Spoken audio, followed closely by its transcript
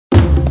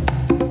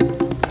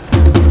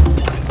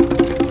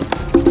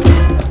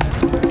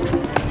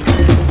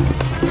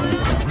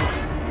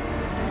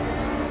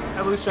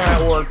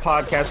Revolutionary Org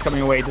podcast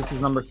coming away. This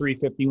is number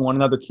 351,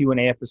 another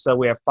Q&A episode.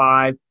 We have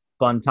 5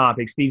 fun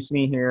topics. Steve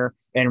Smee here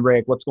and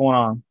Rick. What's going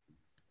on?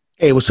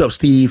 Hey, what's up,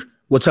 Steve?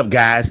 What's up,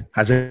 guys?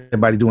 How's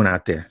everybody doing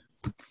out there?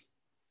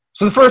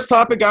 So the first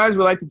topic, guys,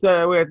 we have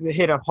to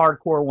hit a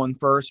hardcore one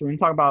first. We're going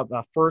to talk about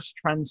the first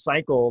trend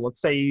cycle.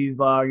 Let's say you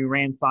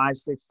ran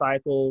 5-6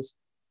 cycles.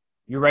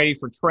 You're ready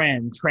for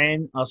trend.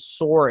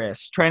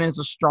 Trenosaurus. Tren is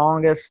the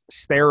strongest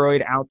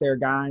steroid out there,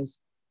 guys,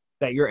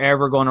 that you're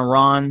ever going to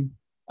run.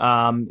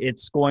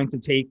 It's going to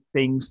take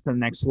things to the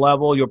next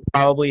level. You'll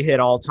probably hit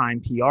all-time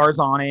PRs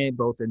on it,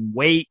 both in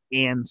weight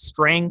and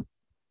strength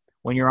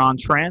when you're on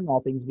Tren,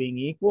 all things being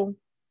equal.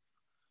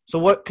 So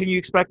what can you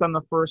expect on the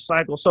first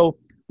cycle? So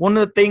one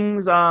of the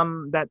things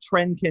that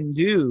Tren can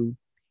do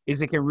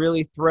is it can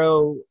really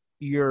throw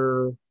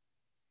your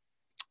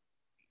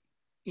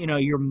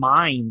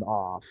mind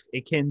off.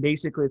 It can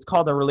basically, it's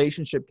called a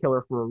relationship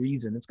killer for a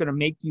reason. It's going to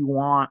make you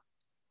want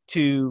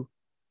to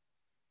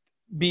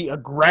be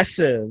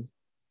aggressive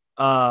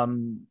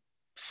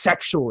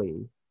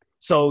sexually.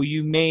 So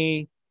you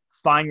may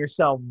find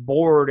yourself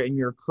bored in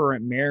your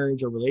current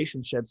marriage or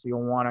relationship, so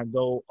you'll want to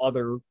go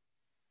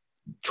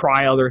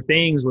try other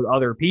things with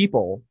other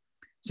people.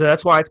 So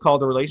that's why it's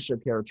called a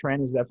relationship killer.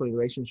 Tren is definitely a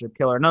relationship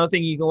killer. Another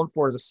thing you can look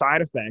for is the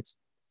side effects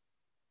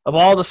of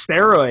all the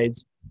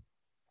steroids.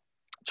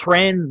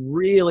 Tren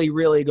really,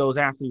 really goes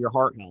after your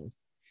heart health.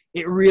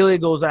 It really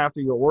goes after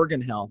your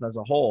organ health as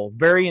a whole.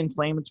 Very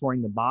inflammatory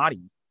in the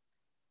body.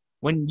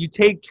 When you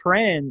take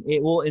Tren,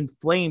 it will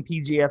inflame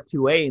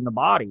PGF2A in the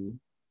body,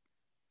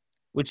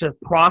 which is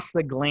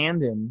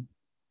prostaglandin,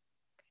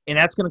 and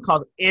that's going to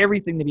cause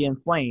everything to be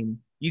inflamed.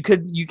 You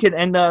could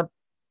end up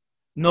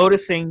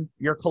noticing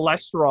your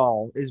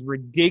cholesterol is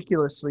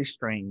ridiculously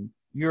strained.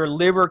 Your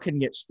liver can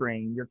get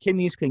strained. Your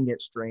kidneys can get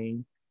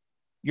strained.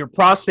 Your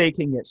prostate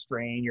can get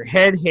strained. Your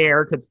head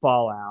hair could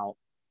fall out.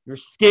 Your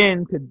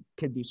skin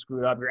could be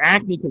screwed up. Your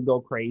acne could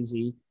go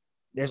crazy.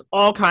 There's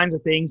all kinds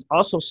of things.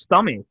 Also,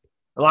 stomach.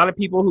 A lot of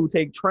people who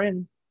take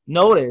Tren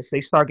notice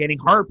they start getting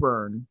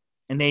heartburn,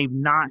 and they've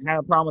not had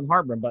a problem with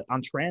heartburn. But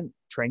on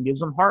Tren gives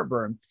them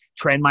heartburn.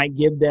 Tren might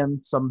give them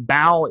some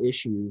bowel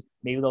issues.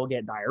 Maybe they'll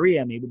get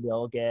diarrhea. Maybe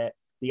they'll get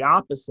the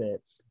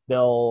opposite.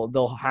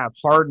 They'll have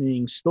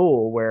hardening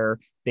stool where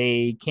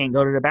they can't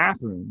go to the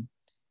bathroom.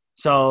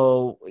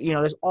 So,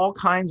 there's all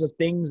kinds of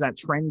things that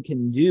Tren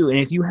can do. And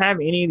if you have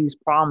any of these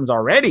problems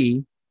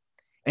already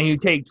and you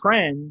take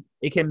Tren,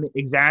 it can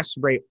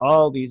exacerbate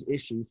all these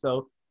issues.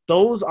 So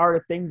those are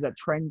the things that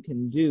Tren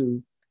can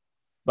do.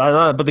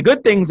 But the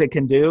good things it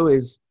can do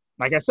is,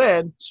 like I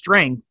said,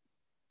 strength.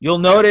 You'll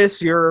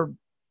notice your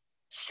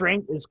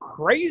strength is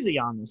crazy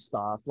on this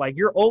stuff. Like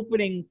you're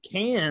opening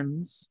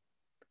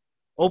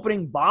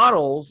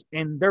bottles,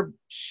 and they're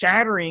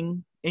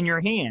shattering in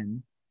your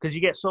hand because you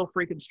get so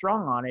freaking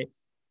strong on it.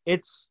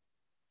 It's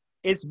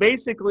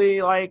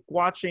basically like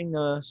watching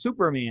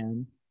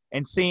Superman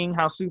and seeing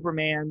how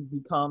Superman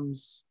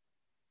becomes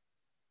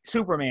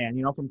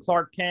Superman, from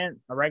Clark Kent,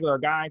 a regular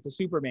guy, to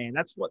Superman.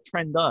 That's what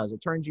Tren does. It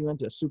turns you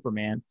into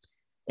Superman.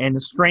 And the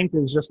strength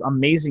is just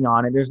amazing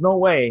on it. There's no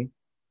way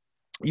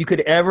you could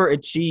ever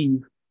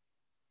achieve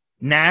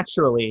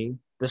naturally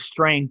the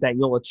strength that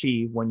you'll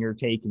achieve when you're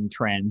taking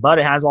Tren. But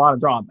it has a lot of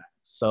drawbacks.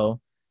 So,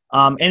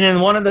 and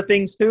then one of the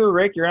things too,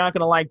 Rick, you're not going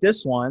to like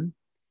this one,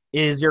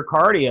 is your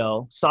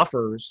cardio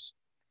suffers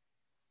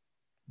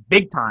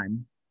big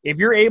time. If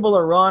you're able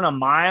to run a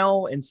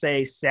mile in,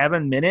 say,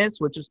 7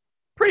 minutes, which is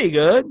pretty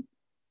good,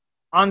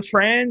 on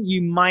Tren,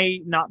 you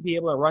might not be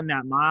able to run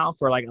that mile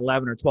for like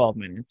 11 or 12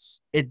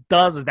 minutes. It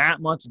does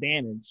that much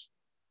damage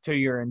to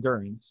your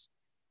endurance.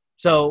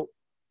 So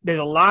there's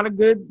a lot of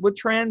good with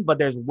Tren, but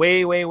there's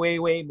way, way, way,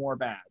 way more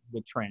bad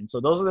with Tren. So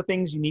those are the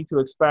things you need to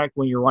expect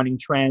when you're running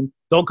Tren.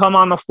 Don't come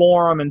on the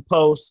forum and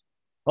post,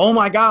 oh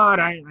my God,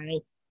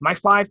 my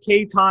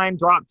 5K time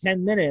dropped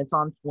 10 minutes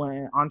on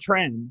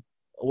Tren.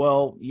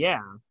 Well,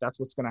 yeah, that's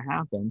what's going to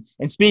happen.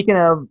 And speaking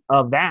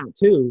of that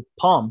too,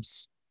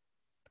 pumps.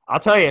 I'll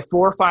tell you,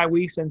 4 or 5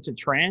 weeks into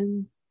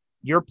Tren,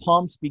 your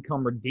pumps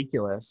become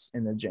ridiculous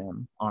in the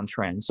gym on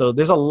Tren. So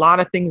there's a lot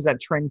of things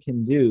that Tren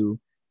can do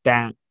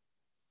that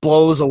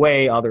blows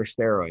away other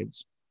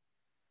steroids.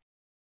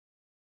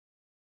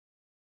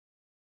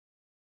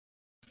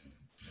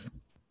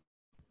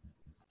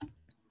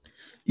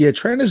 Yeah,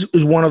 Tren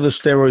is one of the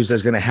steroids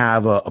that's going to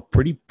have a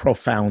pretty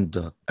profound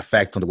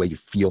effect on the way you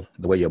feel,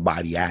 the way your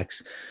body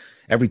acts,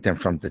 everything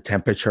from the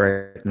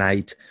temperature at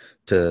night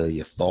to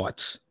your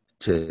thoughts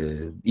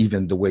to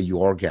even the way you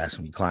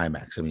orgasm, you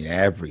climax. I mean,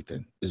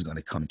 everything is going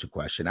to come into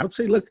question. I would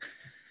say, look,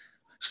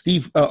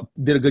 Steve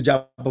did a good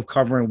job of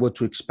covering what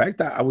to expect.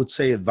 I would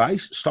say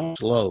advice, start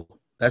slow.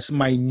 That's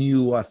my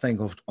new thing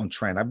on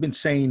Tren. I've been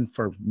saying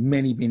for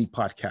many, many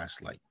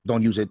podcasts, like,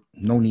 don't use it,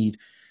 no need.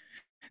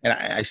 And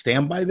I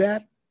stand by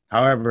that.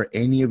 However,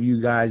 any of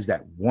you guys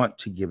that want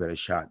to give it a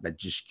shot, that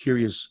just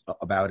curious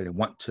about it and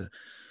want to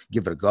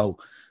give it a go,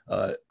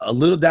 a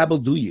little dab will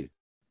do you.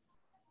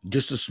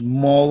 Just a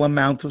small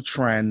amount of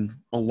Tren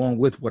along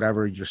with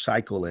whatever your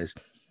cycle is.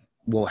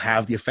 will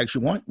have the effects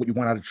you want. What you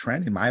want out of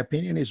Tren, in my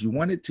opinion, is you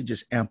want it to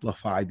just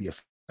amplify the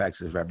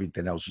effects of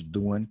everything else you're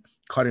doing,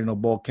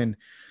 cardiometabolic,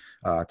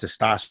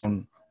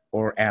 testosterone,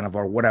 or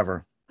Anavar,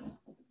 whatever.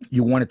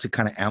 You want it to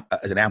kind of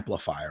as an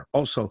amplifier.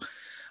 Also,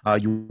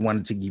 you want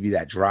it to give you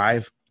that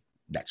drive,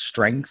 that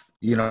strength.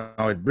 You know,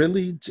 it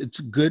really, it's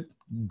a good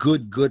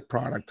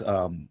product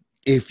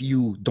if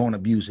you don't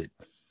abuse it.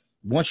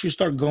 Once you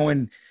start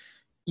going,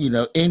 you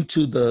know,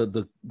 into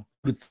the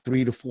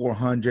 300 to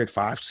 400,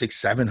 500, 600,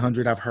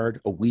 700, I've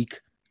heard a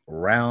week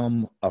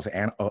realm of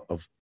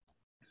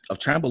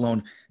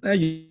Trenbolone, now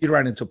you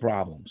run into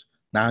problems.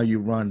 Now you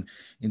run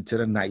into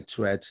the night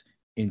sweats,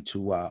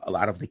 into a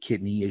lot of the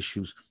kidney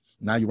issues.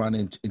 Now you run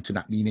into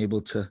not being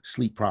able to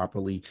sleep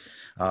properly.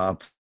 And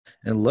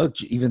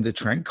look, even the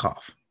Tren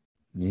cough,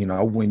 you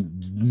know,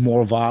 when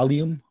more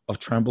volume of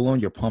Trenbolone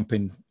you're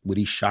pumping with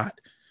each shot,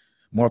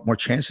 more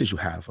chances you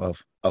have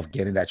of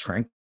getting that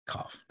Tren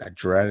cough, that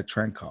dreaded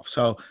Tren cough.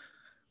 So,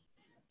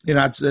 you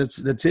know,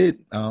 that's it.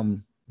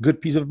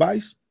 Good piece of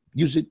advice.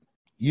 Use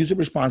it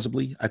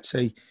responsibly. I'd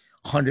say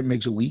 100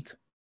 mgs a week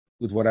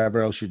with whatever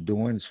else you're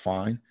doing is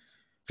fine.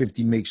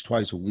 50 mgs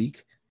twice a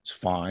week, it's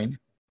fine.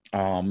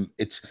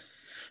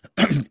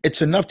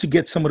 It's enough to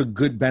get some of the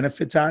good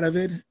benefits out of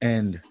it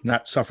and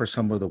not suffer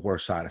some of the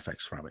worst side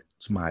effects from it.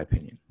 It's my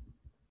opinion.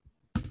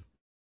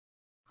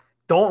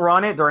 Don't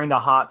run it during the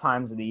hot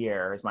times of the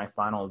year is my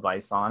final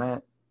advice on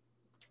it,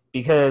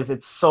 because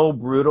it's so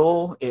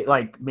brutal. It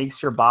like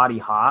makes your body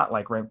hot,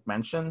 like Rick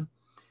mentioned.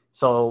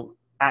 So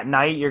at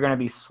night you're going to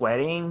be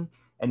sweating,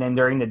 and then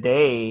during the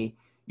day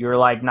you're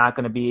like not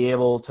going to be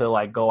able to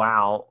like go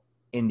out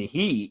in the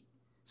heat.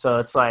 So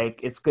it's like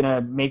it's going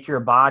to make your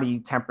body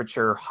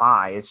temperature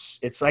high.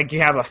 It's like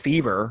you have a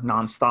fever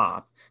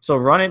nonstop. So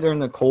run it during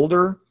the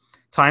colder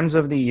times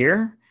of the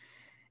year.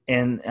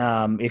 And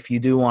if you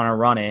do want to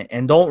run it,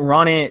 and don't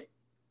run it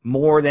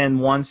more than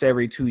once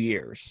every 2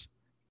 years.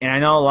 And I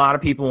know a lot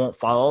of people won't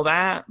follow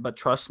that, but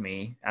trust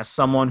me, as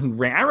someone who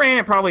I ran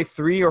it probably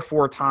 3 or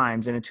 4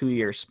 times in a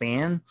 2-year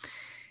span.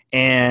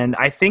 And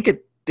I think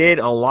it did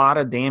a lot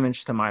of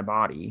damage to my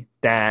body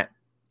that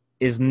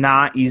is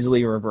not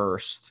easily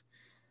reversed.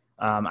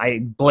 I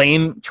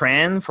blame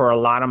Tren for a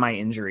lot of my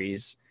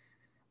injuries,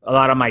 a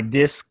lot of my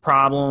disc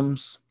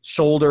problems,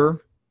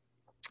 shoulder.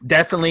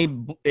 Definitely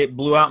it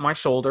blew out my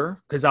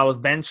shoulder because I was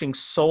benching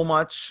so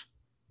much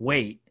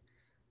weight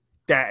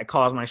that it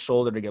caused my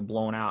shoulder to get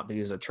blown out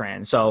because of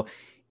Tren. So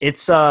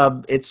it's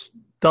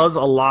does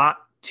a lot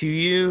to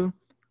you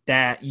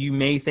that you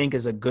may think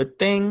is a good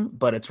thing,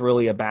 but it's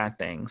really a bad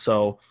thing.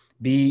 So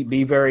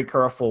be very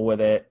careful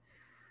with it.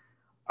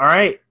 All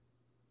right.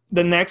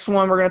 The next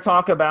one we're going to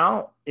talk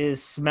about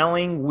is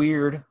smelling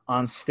weird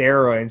on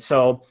steroids.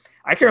 So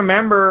I can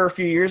remember a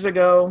few years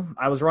ago,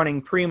 I was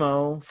running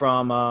Primo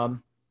from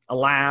a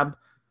lab,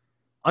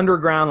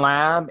 underground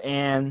lab,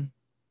 and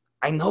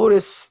I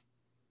noticed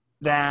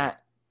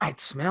that I'd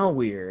smell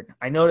weird.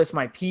 I noticed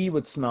my pee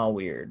would smell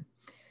weird.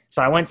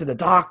 So I went to the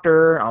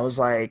doctor.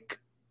 I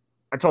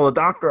told the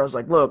doctor, I was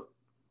like, look,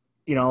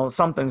 you know,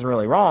 something's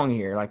really wrong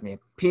here. Like my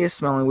pee is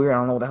smelling weird. I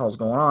don't know what the hell's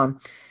going on.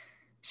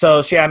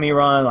 So she had me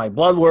run like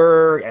blood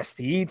work,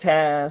 STE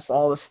tests,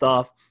 all this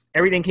stuff.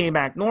 Everything came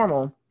back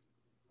normal.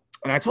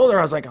 And I told her,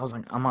 I was like,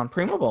 I'm on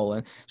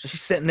Primobolan. So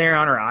she's sitting there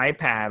on her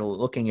iPad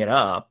looking it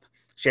up.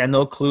 She had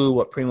no clue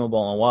what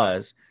Primobolan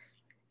was.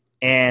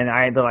 And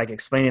I had to like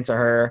explain it to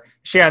her.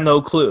 She had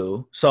no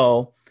clue.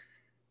 So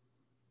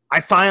I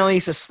finally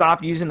just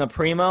stopped using the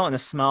Primo, and the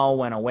smell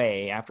went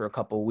away after a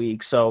couple of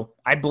weeks. So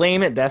I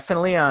blame it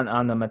definitely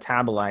on the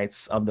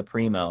metabolites of the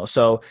Primo.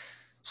 So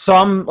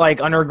some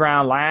like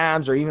underground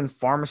labs or even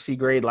pharmacy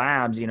grade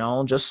labs, you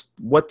know, just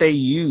what they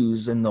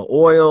use in the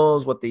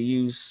oils, what they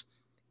use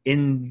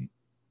in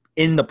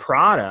the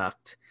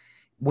product.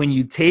 When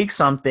you take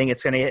something,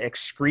 it's going to get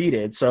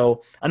excreted.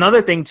 So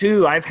another thing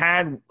too, I've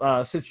had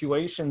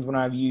situations when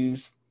I've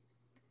used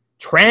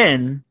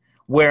Tren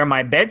where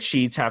my bed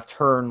sheets have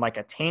turned like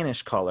a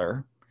tannish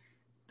color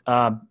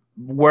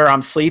where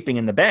I'm sleeping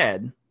in the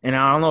bed. And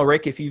I don't know,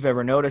 Rick, if you've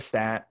ever noticed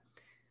that,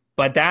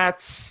 but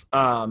that's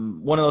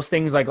one of those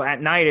things like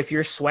at night, if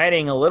you're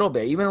sweating a little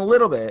bit, even a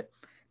little bit,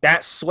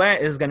 that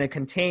sweat is going to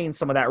contain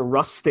some of that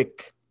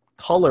rustic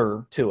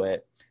color to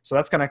it. So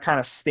that's going to kind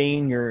of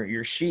stain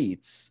your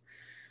sheets.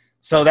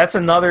 So that's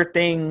another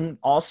thing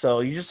also.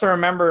 You just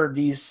remember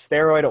these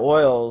steroid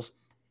oils.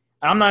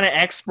 I'm not an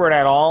expert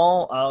at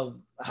all of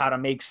how to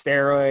make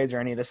steroids or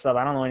any of this stuff.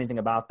 I don't know anything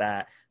about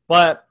that.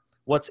 But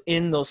what's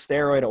in those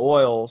steroid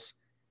oils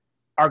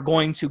are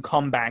going to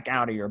come back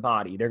out of your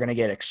body. They're going to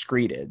get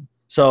excreted.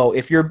 So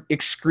if you're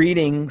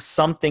excreting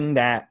something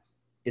that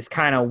is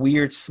kind of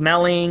weird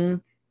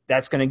smelling,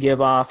 that's going to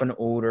give off an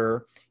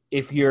odor.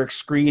 If you're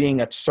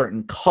excreting a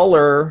certain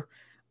color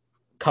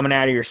coming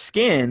out of your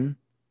skin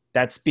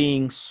that's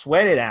being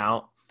sweated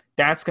out,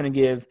 that's going to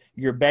give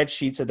your bed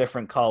sheets a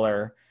different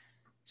color.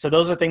 So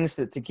those are things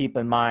to keep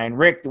in mind.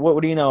 Rick, what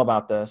do you know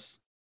about this?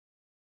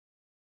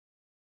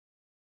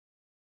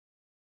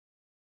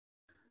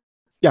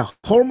 Yeah,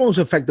 hormones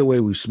affect the way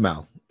we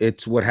smell.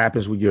 It's what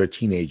happens when you're a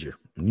teenager.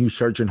 new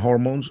surge in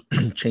hormones,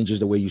 changes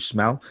the way you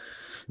smell,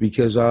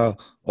 because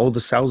all the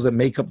cells that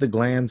make up the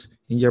glands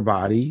in your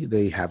body,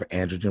 they have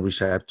androgen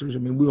receptors. I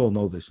mean, we all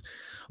know this.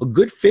 A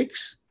good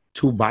fix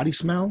to body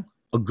smell,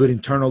 a good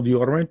internal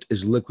deodorant,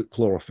 is liquid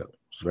chlorophyll.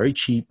 It's very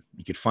cheap.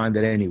 You can find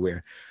it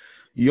anywhere.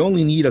 You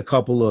only need a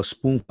couple of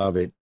spoons of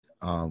it,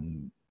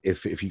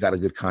 if you got a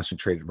good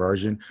concentrated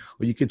version,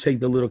 or you can take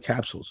the little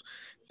capsules.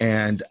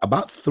 And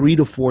about 3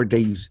 to 4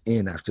 days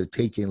in after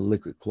taking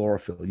liquid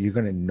chlorophyll, you're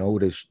going to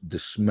notice the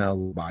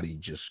smell of the body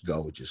just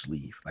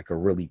leave, like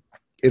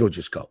it'll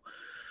just go.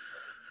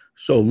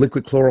 So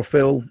liquid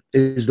chlorophyll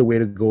is the way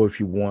to go if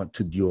you want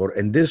to deodor.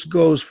 And this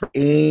goes for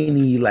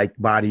any like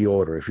body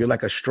odor. If you're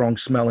like a strong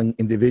smelling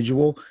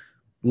individual,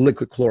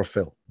 liquid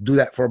chlorophyll. Do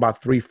that for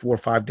about 3, 4,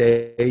 5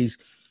 days.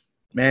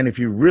 Man, if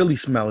you're really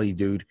smelly,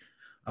 dude,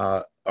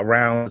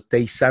 around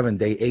day 7,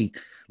 day 8,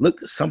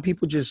 look, some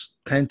people just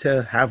tend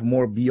to have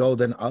more BO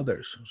than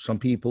others. Some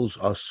people's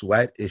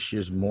sweat is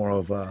just more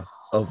of a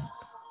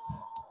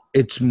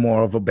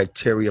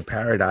bacteria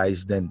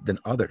paradise than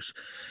others.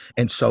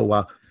 And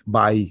so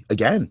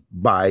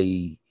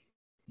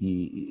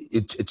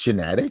it's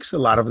genetics a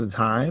lot of the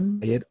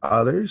time,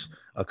 others,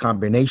 a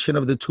combination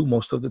of the two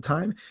most of the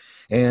time.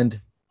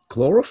 And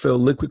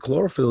liquid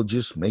chlorophyll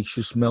just makes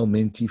you smell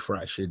minty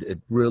fresh.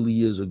 It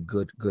really is a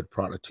good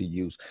product to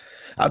use.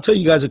 I'll tell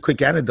you guys a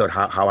quick anecdote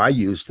how I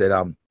used it.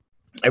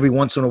 Every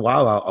once in a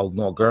while, I'll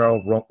know a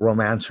girl,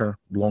 romance her,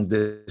 long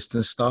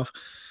distance stuff,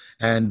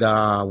 and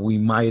we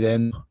might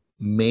end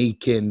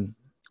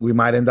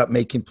up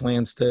making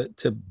plans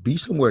to be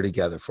somewhere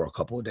together for a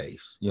couple of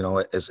days,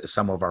 as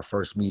some of our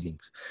first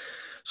meetings.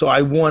 So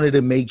I wanted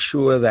to make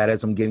sure that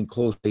as I'm getting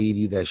close to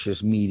lady that's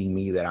just meeting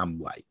me, that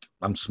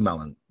I'm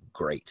smelling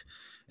great.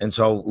 And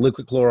so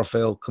liquid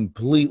chlorophyll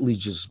completely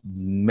just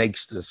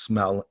makes the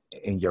smell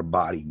in your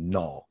body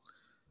null.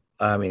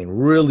 I mean,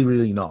 really,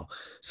 really null.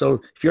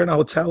 So if you're in a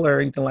hotel or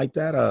anything like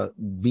that,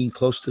 being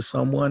close to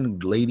someone,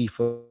 lady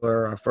for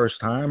our first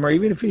time, or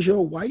even if it's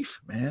your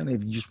wife, man,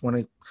 if you just want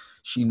to,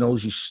 she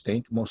knows you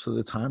stink most of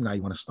the time. Now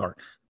you want to start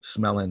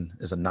smelling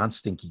as a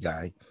non-stinky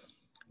guy.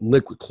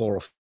 Liquid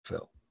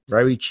chlorophyll,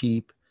 very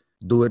cheap.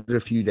 Do it in a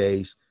few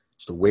days.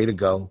 It's the way to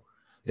go.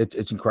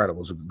 It's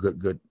incredible. It's a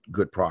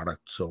good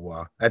product.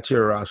 So that's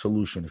your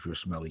solution if you're a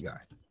smelly guy.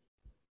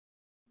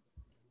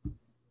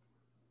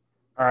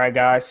 All right,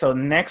 guys. So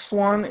next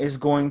one is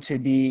going to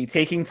be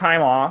taking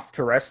time off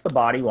to rest the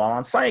body while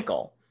on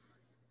cycle.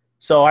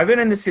 So I've been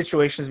in these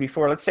situations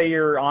before. Let's say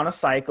you're on a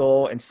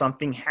cycle and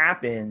something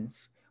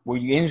happens where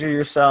you injure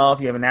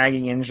yourself, you have a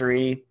nagging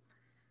injury,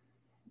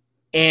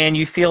 and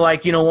you feel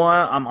like, you know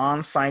what, I'm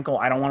on cycle.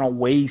 I don't want to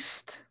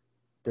waste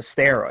the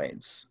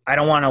steroids. I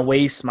don't want to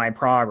waste my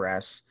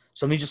progress.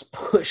 So let me just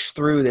push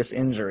through this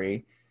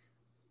injury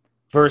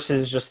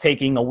versus just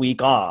taking a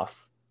week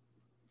off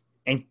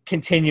and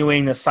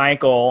continuing the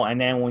cycle. And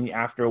then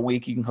after a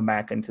week, you can come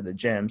back into the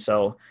gym.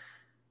 So,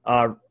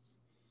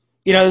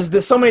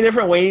 there's so many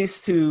different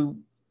ways to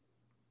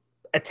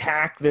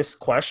attack this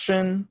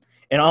question.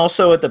 And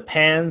also it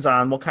depends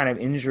on what kind of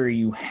injury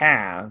you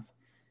have.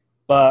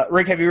 But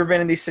Rick, have you ever been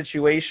in these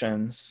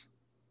situations?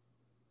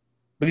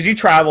 Because you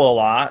travel a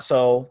lot,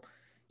 so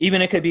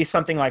even it could be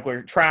something like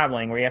we're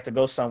traveling where you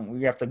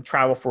have to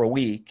travel for a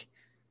week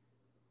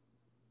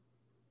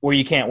where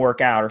you can't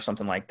work out or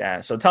something like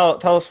that. So tell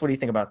us, what do you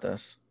think about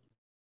this?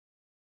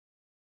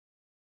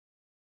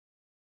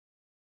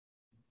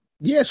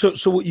 Yeah,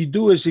 so what you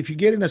do is if you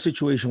get in a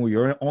situation where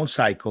you're on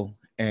cycle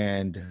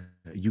and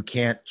you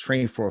can't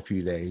train for a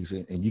few days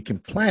and you can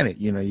plan it,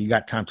 you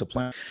got time to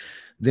plan,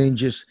 then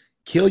just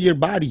kill your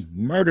body,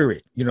 murder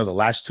it. The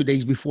last 2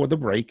 days before the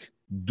break,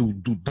 do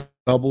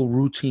double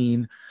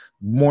routine,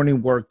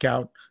 morning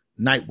workout,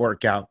 night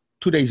workout,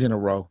 2 days in a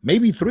row,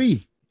 maybe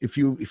 3 if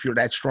you're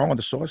that strong on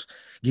the sauce.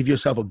 Give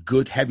yourself a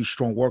good, heavy,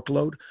 strong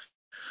workload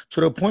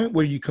to the point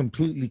where you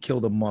completely kill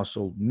the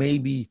muscle,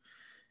 maybe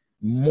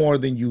more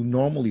than you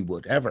normally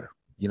would ever.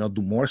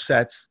 Do more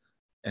sets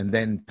and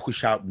then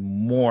push out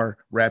more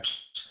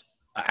reps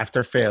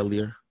after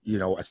failure.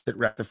 A set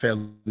rep after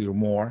failure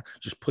more.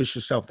 Just push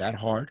yourself that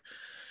hard.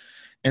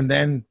 And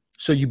then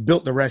so you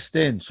built the rest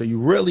in. So you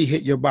really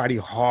hit your body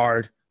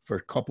hard for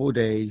a couple of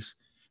days.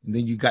 And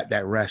then you got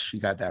that rest. You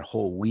got that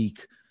whole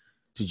week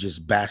to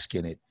just bask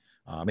in it.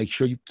 Make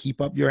sure you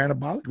keep up your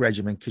anabolic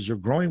regimen because you're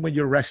growing when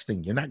you're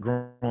resting. You're not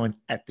growing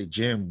at the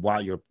gym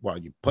while you're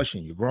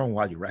pushing. You're growing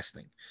while you're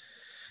resting.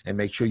 And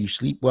make sure you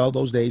sleep well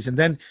those days. And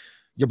then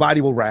your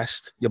body will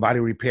rest. Your body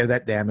will repair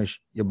that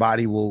damage. Your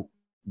body will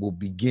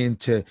begin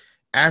to,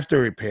 after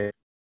repair,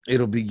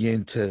 it'll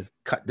begin to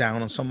cut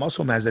down on some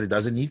muscle mass that it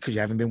doesn't need because you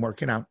haven't been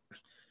working out.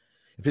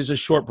 If it's a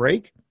short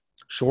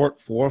 4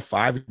 or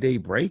 5 day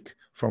break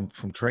from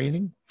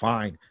training,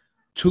 fine.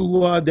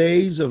 2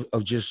 days of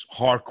just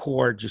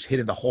hardcore, just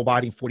hitting the whole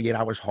body in 48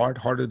 hours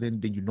harder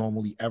than you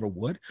normally ever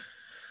would.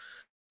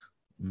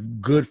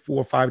 Good 4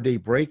 or 5 day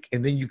break.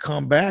 And then you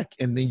come back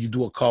and then you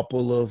do a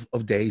couple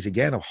of days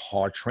again of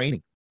hard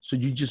training. So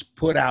you just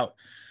put out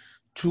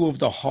 2 of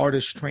the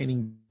hardest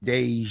training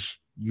days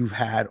you've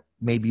had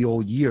maybe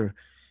all year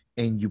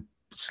and you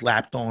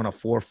slapped on a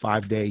 4 or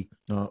 5 day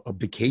a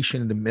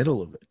vacation in the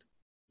middle of it.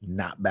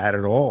 Not bad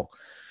at all.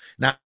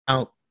 Now,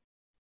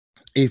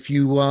 if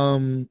you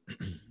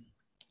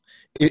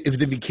if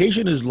the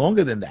vacation is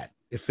longer than that,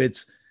 if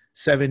it's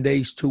 7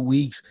 days, 2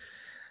 weeks,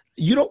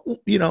 you don't,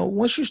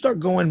 once you start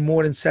going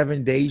more than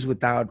 7 days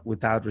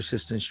without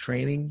resistance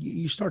training,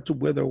 you start to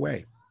wither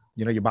away.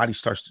 Your body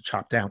starts to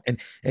chop down, and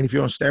if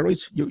you're on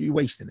steroids, you're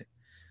wasting it.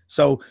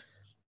 So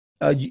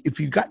if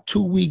you got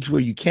 2 weeks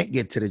where you can't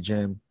get to the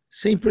gym,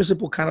 same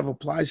principle kind of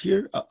applies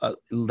here.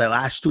 The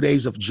last 2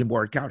 days of gym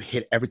workout,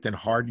 hit everything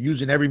hard,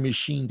 using every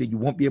machine that you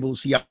won't be able to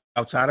see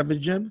outside of a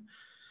gym.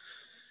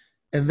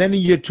 And then in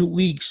your 2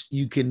 weeks,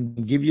 you can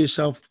give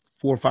yourself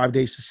 4 or 5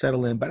 days to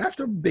settle in. But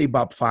after day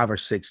about 5 or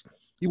 6,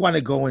 you want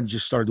to go and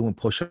just start doing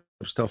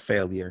push-ups till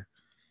failure.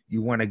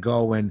 You want to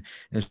go and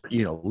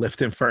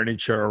lifting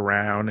furniture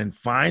around and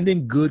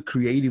finding good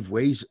creative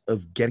ways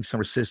of getting some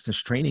resistance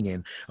training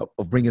in,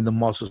 of bringing the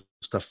muscles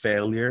to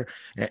failure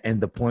and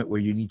the point where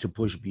you need to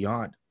push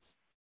beyond.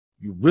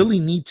 You really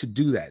need to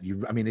do that.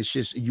 It's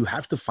just, you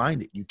have to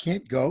find it. You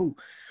can't go,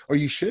 or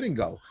you shouldn't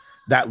go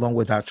that long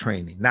without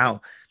training.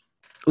 Now,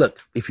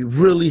 look, if you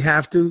really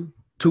have to,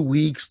 2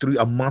 weeks,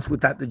 a month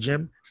without the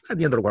gym, it's not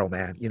the end of the world,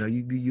 man.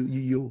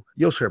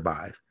 You'll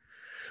survive.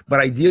 But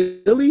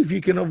ideally, if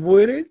you can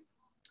avoid it,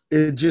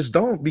 just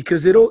don't,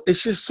 because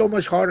it's just so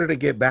much harder to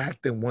get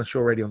back than once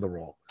you're already on the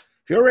roll.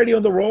 If you're already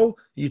on the roll,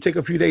 you take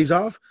a few days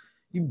off,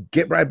 you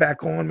get right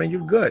back on, man,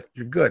 you're good.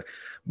 You're good.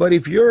 But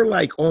if you're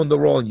like on the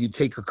roll and you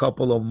take a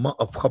couple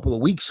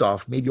of weeks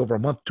off, maybe over a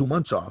month, 2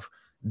 months off,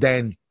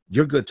 then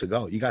you're good to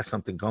go. You got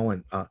something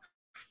going.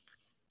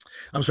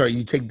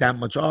 You take that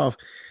much off,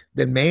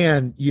 then,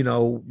 man,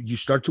 you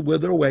start to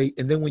wither away.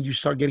 And then when you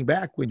start getting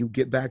back, when you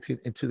get back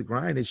into the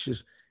grind,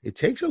 it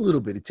takes a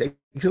little bit. It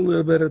takes a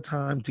little bit of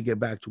time to get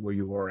back to where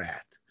you were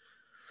at.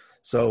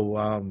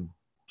 So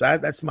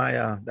that's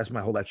my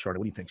whole lecture on it.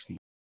 What do you think, Steve?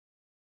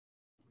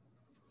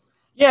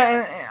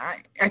 Yeah,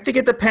 I think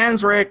it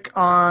depends, Rick,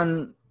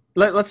 on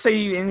let's say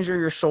you injure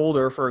your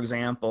shoulder, for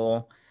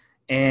example,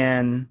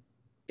 and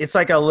it's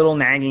like a little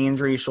nagging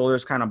injury, your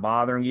shoulder's kind of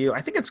bothering you.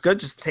 I think it's good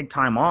just to take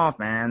time off,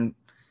 man,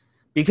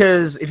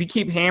 because if you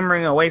keep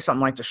hammering away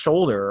something like the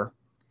shoulder,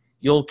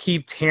 you'll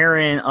keep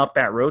tearing up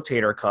that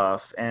rotator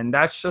cuff, and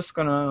that's just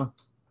going to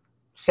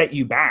set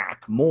you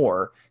back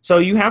more. So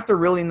you have to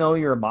really know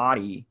your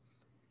body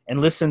and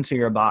listen to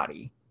your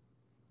body.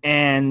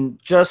 And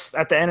just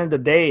at the end of the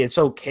day, it's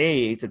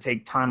okay to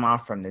take time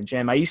off from the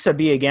gym. I used to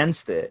be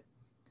against it.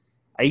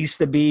 I used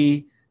to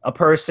be a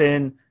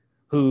person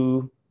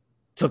who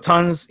took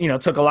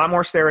took a lot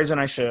more steroids than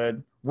I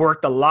should,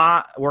 worked a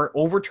lot,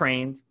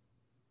 overtrained,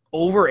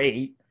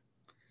 overate,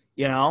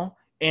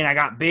 and I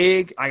got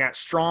big, I got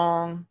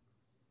strong,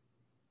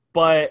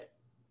 but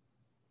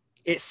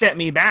it set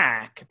me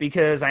back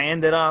because I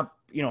ended up,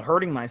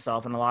 hurting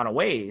myself in a lot of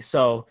ways.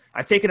 So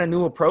I've taken a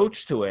new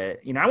approach to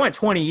it. I went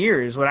 20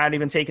 years without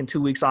even taking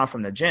 2 weeks off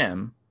from the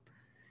gym.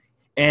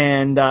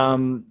 And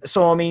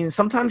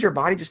sometimes your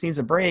body just needs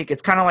a break.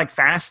 It's kind of like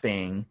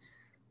fasting.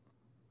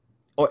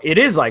 Or it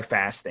is like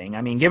fasting.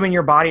 Giving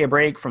your body a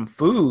break from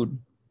food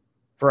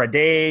for a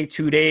day,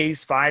 2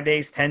 days, 5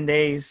 days, 10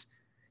 days,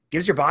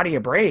 gives your body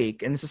a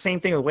break. And it's the same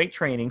thing with weight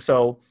training.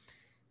 So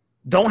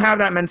don't have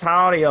that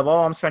mentality of,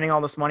 I'm spending all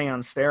this money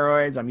on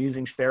steroids. I'm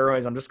using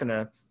steroids. I'm just going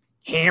to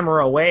hammer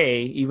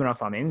away even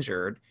if I'm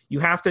injured. You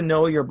have to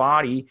know your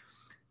body.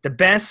 The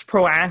best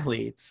pro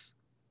athletes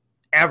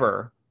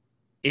ever,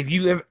 if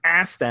you have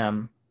asked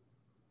them,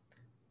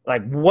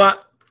 like,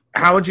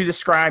 how would you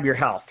describe your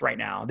health right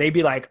now? They'd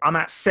be like, I'm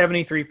at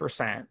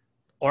 73%,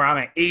 or I'm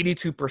at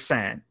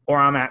 82%, or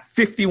I'm at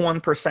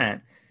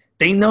 51%.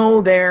 They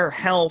know their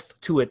health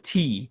to a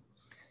T.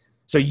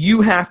 So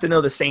you have to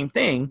know the same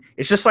thing.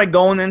 It's just like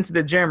going into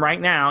the gym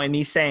right now and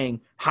me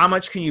saying, how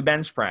much can you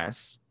bench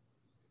press?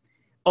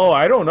 Oh,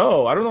 I don't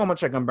know. I don't know how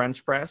much I can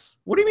bench press.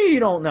 What do you mean you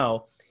don't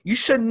know? You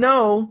should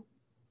know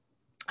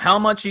how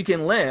much you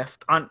can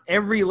lift on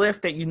every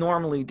lift that you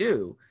normally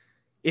do.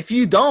 If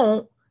you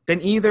don't,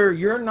 then either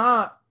you're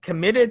not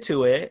committed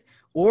to it,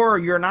 or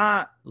you're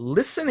not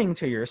listening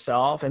to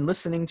yourself and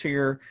listening to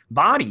your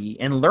body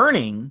and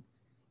learning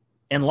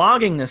and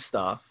logging this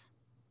stuff.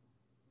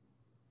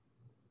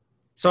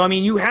 So,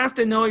 you have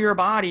to know your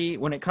body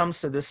when it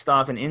comes to this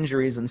stuff and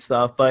injuries and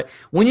stuff. But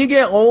when you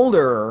get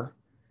older,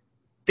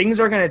 things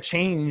are going to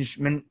change.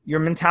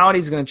 Your mentality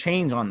is going to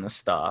change on this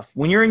stuff.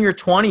 When you're in your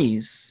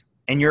 20s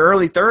and your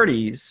early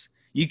 30s,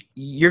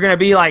 you're going to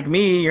be like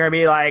me. You're going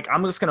to be like,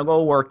 I'm just going to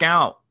go work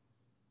out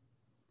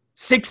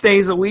 6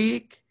 days a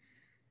week.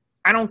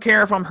 I don't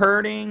care if I'm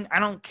hurting. I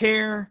don't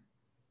care.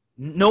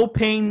 No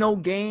pain, no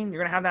gain. You're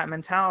going to have that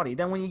mentality.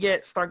 Then when you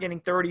start getting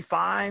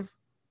 35,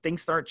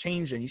 things start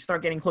changing. You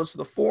start getting close to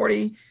the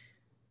 40,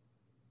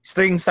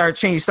 things start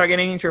changing. You start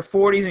getting into your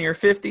 40s and your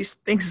 50s,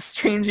 things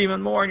change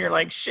even more, and you're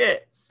like,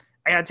 shit,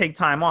 I got to take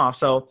time off.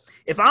 So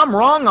if I'm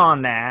wrong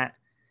on that,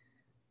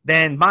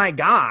 then my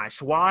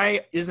gosh,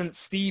 why isn't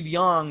Steve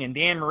Young and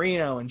Dan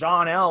Marino and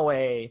John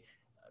Elway,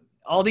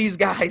 all these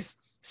guys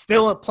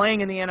still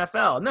playing in the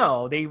NFL.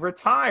 No, they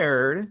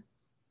retired.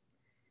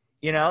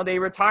 They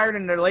retired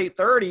in their late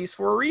 30s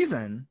for a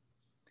reason,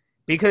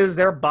 because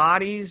their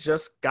bodies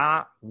just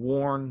got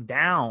worn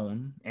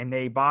down and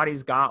their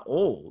bodies got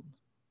old.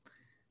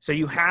 So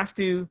you have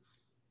to,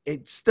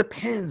 it just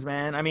depends,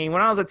 man. I mean,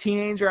 when I was a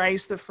teenager, I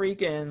used to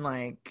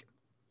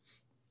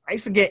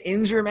get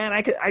injured, man.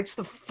 I used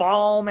to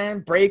fall, man,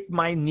 break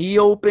my knee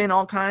open,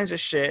 all kinds of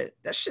shit.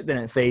 That shit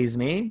didn't faze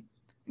me.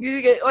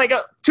 You get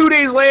 2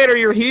 days later,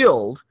 you're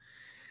healed.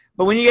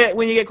 But when you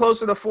get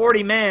closer to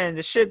 40, man,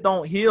 the shit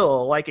don't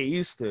heal like it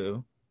used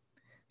to.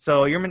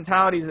 So your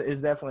mentality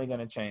is definitely going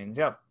to change.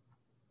 Yep.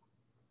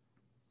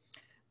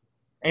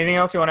 Anything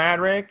else you want to add,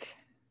 Rick?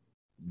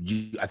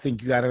 I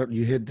think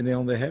you hit the nail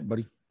on the head,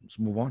 buddy. Let's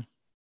move on.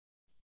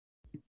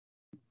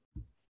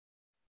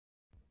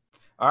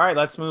 All right,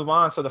 let's move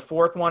on. So the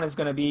fourth one is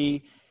going to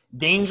be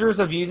dangers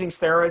of using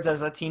steroids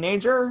as a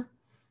teenager.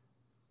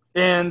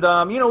 And,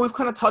 we've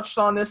kind of touched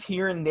on this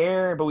here and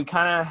there, but we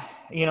kind of,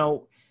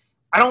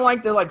 I don't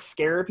like to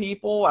scare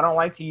people. I don't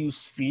like to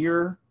use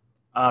fear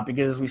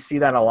because we see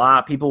that a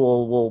lot.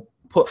 People will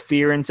put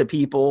fear into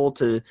people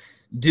to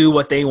do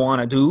what they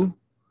want to do.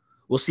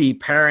 We'll see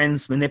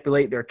parents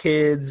manipulate their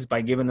kids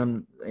by giving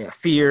them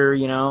fear,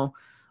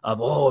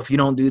 of, if you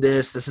don't do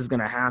this, this is going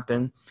to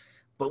happen.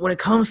 But when it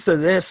comes to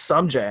this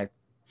subject,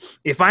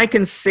 if I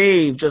can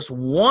save just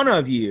one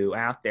of you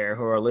out there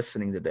who are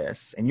listening to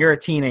this, and you're a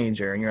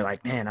teenager and you're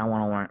like, man, I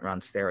want to run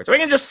steroids, if I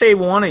can just save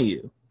one of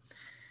you,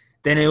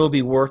 then it will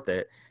be worth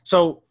it.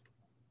 So,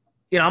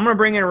 I'm going to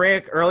bring in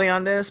Rick early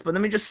on this, but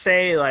let me just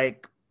say,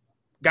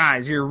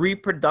 guys, you're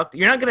not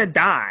going to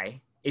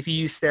die if you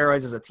use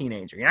steroids as a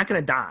teenager. You're not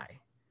going to die,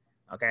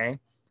 okay?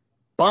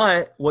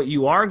 But what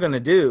you are going to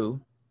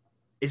do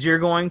is you're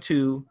going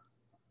to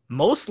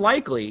most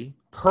likely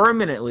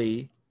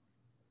permanently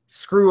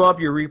screw up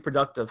your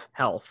reproductive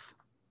health.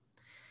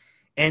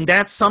 And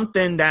that's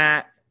something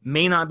that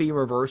may not be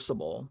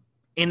reversible.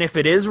 And if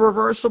it is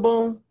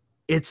reversible,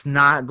 it's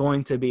not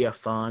going to be a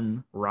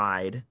fun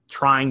ride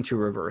trying to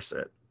reverse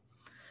it.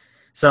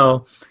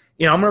 So,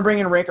 I'm going to bring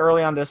in Rick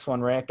early on this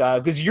one, Rick,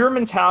 because your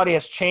mentality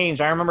has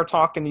changed. I remember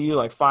talking to you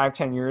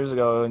 5-10 years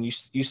ago, and you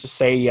used to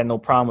say you had no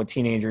problem with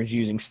teenagers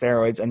using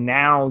steroids, and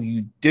now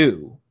you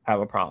do have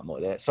a problem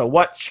with it. So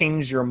what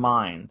changed your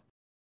mind?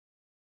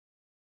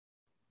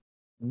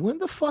 When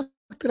the fuck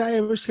did I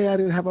ever say I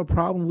didn't have a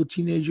problem with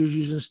teenagers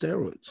using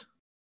steroids?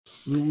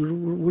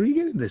 Where are you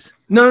getting this?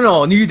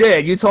 No, you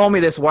did. You told me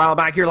this a while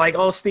back. You're like,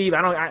 oh, Steve,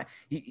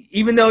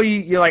 even though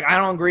you're like, I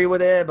don't agree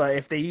with it, but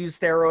if they use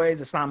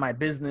steroids, it's not my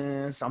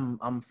business.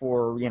 I'm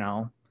for,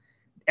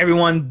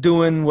 everyone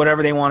doing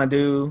whatever they want to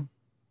do.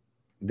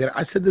 Did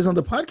I said this on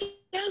the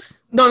podcast?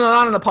 No,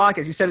 not on the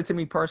podcast. You said it to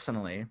me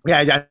personally.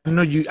 Yeah, I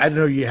know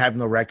you have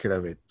no record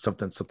of it.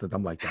 Something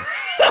dumb like that.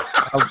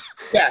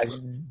 Yeah,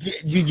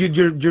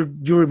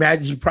 you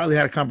imagine you probably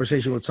had a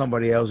conversation with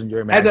somebody else, and you're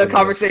imagining. Had a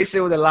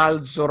conversation with La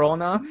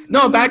Llorona.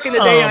 No, back in the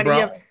day on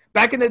EF.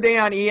 Back in the day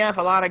on EF,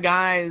 a lot of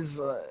guys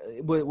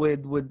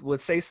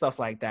would say stuff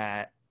like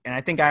that, and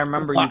I think I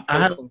remember you.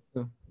 I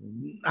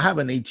have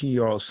an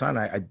 18-year-old son.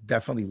 I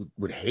definitely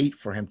would hate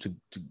for him to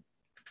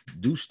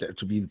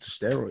be into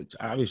steroids,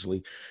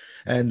 obviously.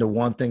 And the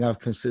one thing I've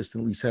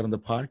consistently said on the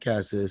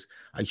podcast is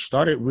I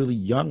started really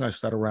young. I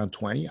started around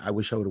 20. I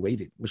wish I would have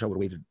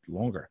waited.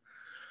 Longer.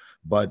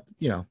 But,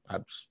 I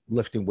was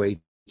lifting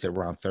weights at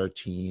around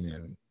 13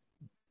 and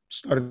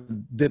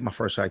did my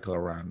first cycle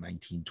around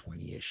 19,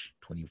 20-ish,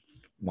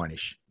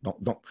 21-ish.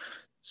 Don't,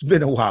 it's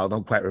been a while.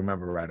 Don't quite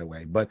remember right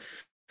away. But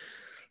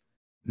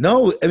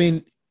no, I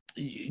mean,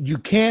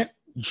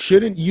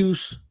 shouldn't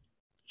use.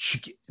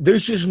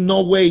 There's just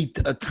no way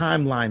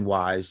timeline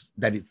wise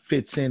that it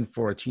fits in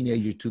for a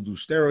teenager to do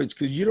steroids,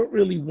 because you don't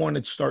really want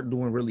to start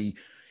doing really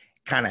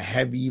kind of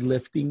heavy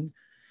lifting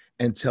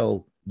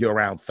until you're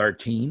around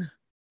 13,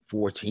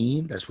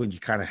 14. That's when you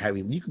kind of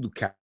heavy. You can do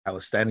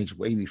calisthenics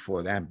way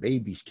before that.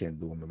 Babies can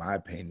do them, in my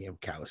opinion.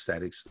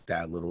 Calisthenics,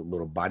 that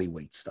little body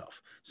weight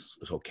stuff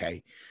is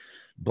okay.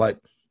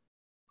 But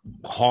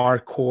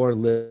hardcore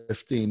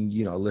lifting,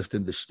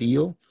 lifting the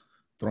steel,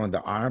 throwing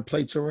the iron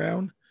plates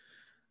around,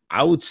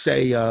 I would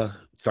say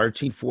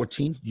 13,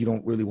 14, you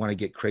don't really want to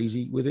get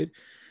crazy with it.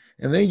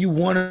 And then you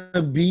want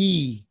to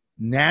be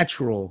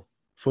natural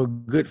for a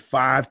good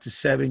 5 to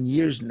 7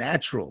 years,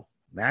 natural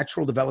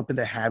developing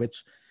the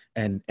habits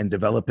and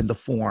developing the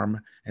form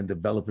and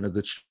developing a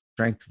good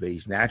strength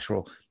base,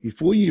 natural,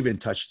 before you even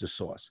touch the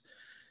sauce.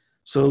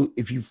 So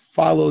if you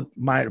followed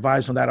my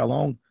advice on that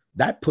alone,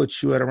 that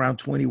puts you at around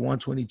 21,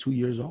 22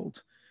 years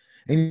old.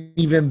 And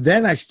even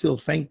then, I still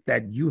think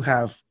that you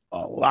have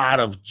a lot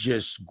of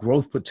just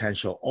growth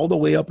potential all the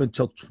way up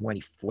until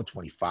 24,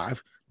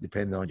 25,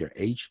 depending on your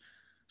age.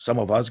 Some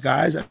of us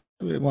guys,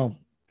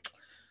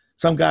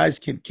 some guys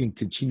can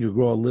continue to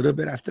grow a little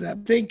bit after that.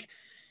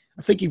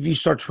 I think if you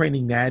start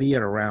training natty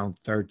at around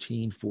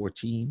 13,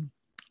 14,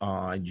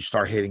 and you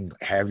start hitting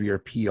heavier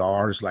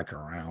PRs like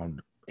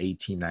around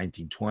 18,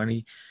 19,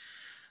 20,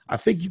 I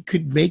think you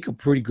could make a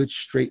pretty good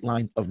straight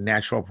line of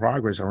natural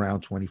progress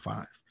around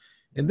 25.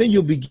 And then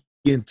you'll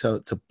begin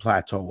to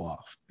plateau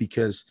off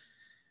because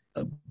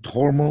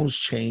hormones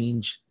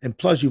change. And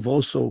plus, you've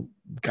also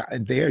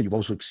gotten there. You've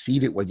also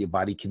exceeded what your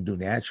body can do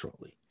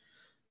naturally.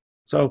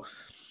 So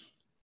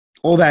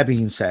all that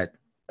being said,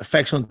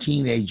 effects on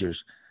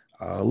teenagers.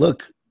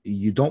 Look,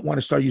 you don't want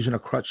to start using a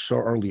crutch so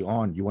early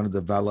on. You want to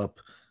develop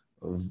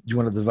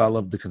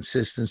the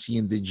consistency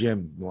in the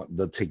gym,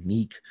 the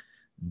technique,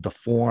 the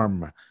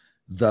form,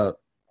 the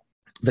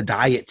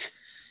diet,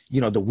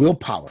 the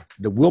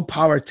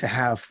willpower to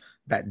have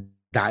that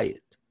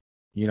diet,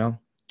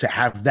 to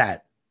have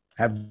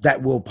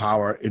that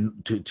willpower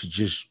and to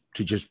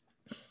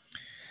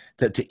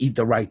eat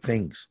the right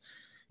things.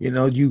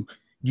 You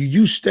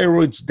use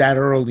steroids that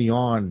early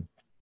on,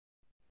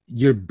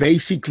 you're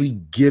basically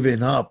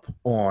giving up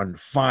on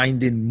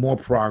finding more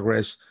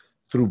progress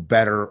through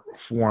better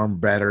form,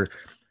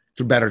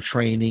 through better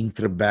training,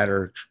 through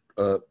better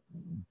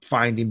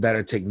finding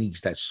better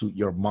techniques that suit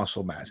your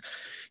muscle mass.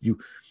 You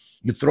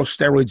throw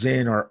steroids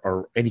in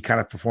or any kind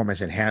of performance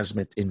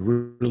enhancement in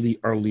really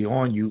early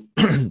on,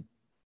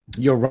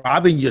 you're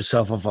robbing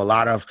yourself of a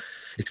lot of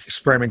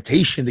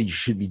experimentation that you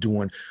should be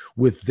doing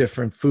with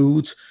different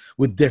foods,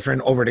 with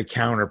different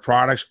over-the-counter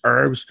products,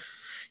 herbs.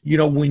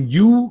 When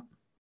you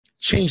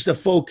change the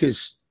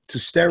focus to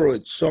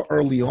steroids so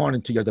early on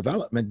into your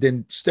development,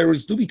 then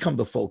steroids do become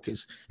the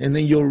focus. And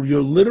then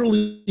you'll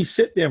literally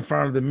sit there in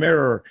front of the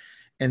mirror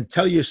and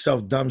tell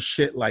yourself dumb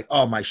shit like,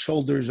 oh, my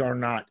shoulders are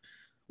not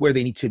where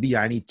they need to be.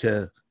 I need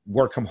to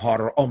work them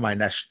harder on my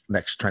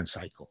next trend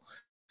cycle.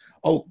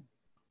 Oh,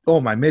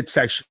 my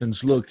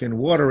midsection's looking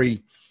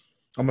watery.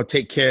 I'm going to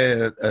take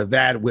care of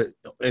that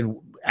and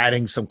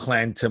adding some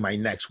Clan to my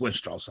next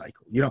Winstrol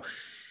cycle.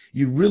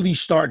 You really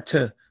start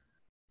to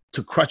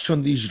crutch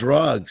on these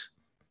drugs,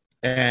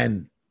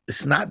 and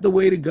it's not the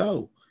way to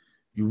go.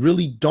 You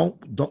really don't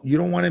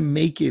want to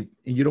make it,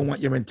 and you don't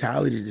want your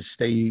mentality to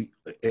stay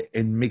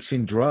in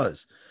mixing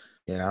drugs.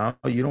 You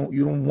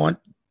don't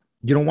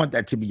want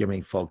that to be your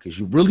main focus.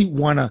 You really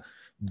want to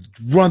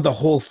run the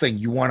whole thing.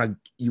 You want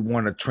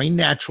to train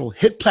natural,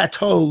 hit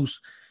plateaus,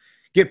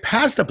 get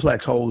past the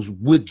plateaus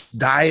with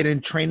diet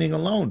and training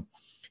alone.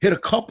 Hit a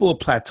couple of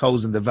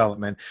plateaus in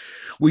development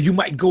where you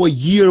might go a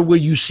year where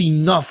you see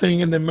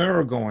nothing in the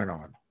mirror going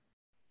on.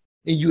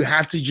 And you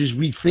have to just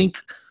rethink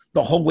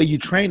the whole way you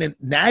train. And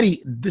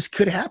Natty, this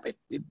could happen.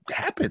 It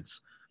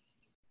happens.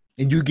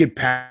 And you get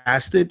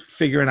past it,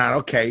 figuring out,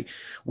 okay,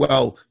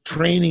 well,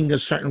 training a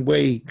certain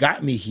way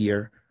got me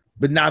here.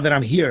 But now that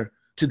I'm here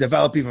to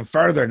develop even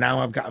further, now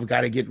I've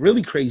got to get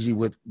really crazy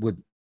with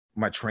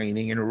my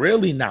training and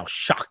really now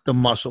shock the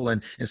muscle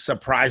and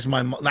surprise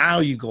now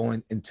you go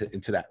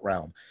into that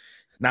realm.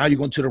 Now you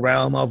go into the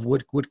realm of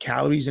what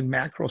calories and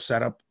macro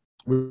setup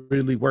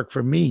really work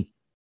for me.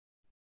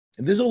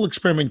 And this is all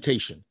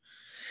experimentation.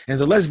 And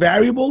the less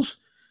variables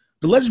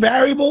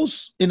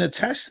in a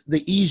test,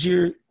 the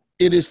easier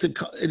it is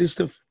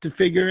to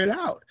figure it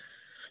out.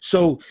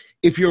 So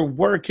if you're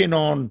working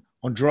on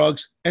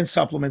drugs and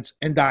supplements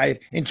and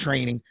diet and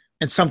training,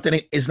 and something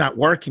is not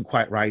working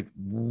quite right,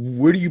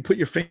 where do you put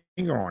your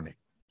finger on it?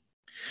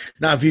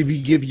 Now, if you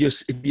give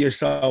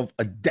yourself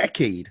a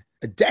decade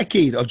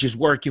of just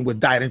working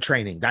with diet and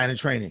training,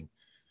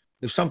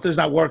 if something's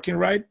not working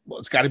right, well,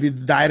 it's got to be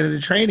the diet and the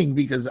training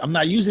because I'm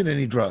not using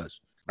any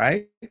drugs,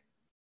 right?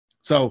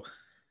 So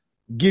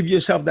give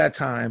yourself that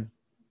time,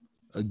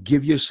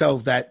 give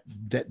yourself that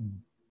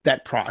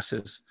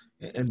process,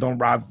 and don't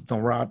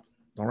rob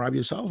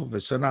yourself of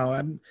it. So no,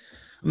 I'm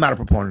not a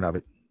proponent of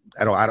it.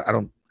 I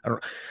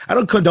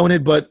don't condone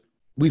it, but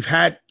we've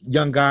had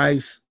young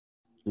guys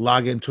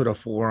log into the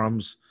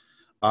forums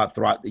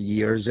throughout the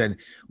years, and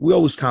we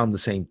always tell them the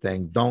same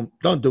thing: don't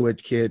do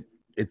it, kid.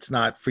 It's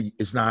not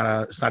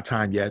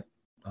time yet.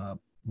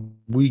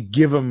 We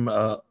give them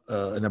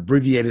an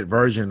abbreviated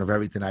version of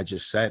everything I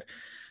just said.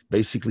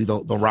 Basically,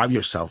 don't rob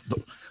yourself.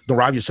 Don't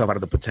rob yourself out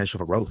of the potential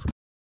for growth.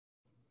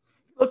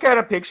 Look at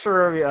a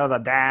picture of a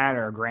dad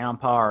or a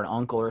grandpa or an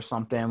uncle or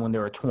something when they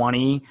were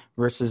 20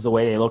 versus the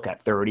way they look at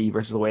 30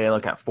 versus the way they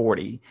look at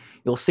 40.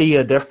 You'll see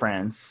a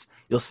difference.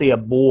 You'll see a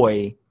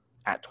boy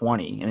at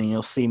 20, and then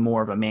you'll see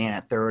more of a man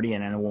at 30,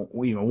 and then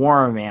even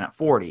more of a man at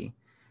 40.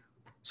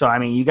 So, I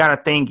mean, you got to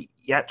think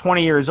at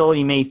 20 years old,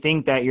 you may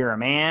think that you're a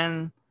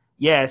man.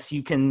 Yes,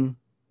 you can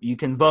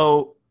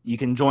vote. You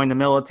can join the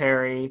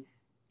military.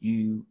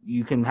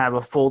 You can have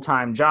a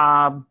full-time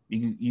job.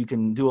 You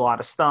can do a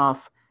lot of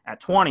stuff at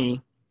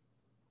 20.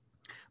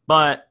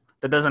 But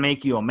that doesn't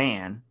make you a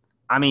man.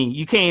 I mean,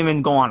 you can't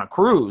even go on a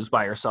cruise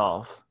by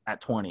yourself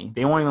at 20.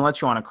 They won't even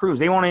let you on a cruise.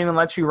 They won't even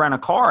let you rent a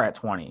car at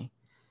 20.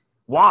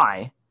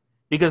 Why?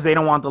 Because they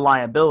don't want the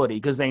liability,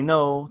 because they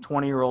know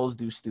 20-year-olds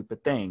do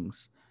stupid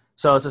things.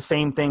 So it's the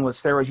same thing with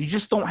steroids. You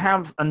just don't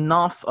have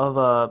enough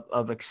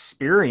of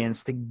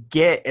experience to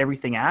get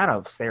everything out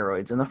of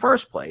steroids in the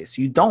first place.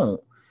 You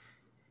don't.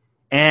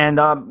 And,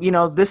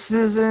 this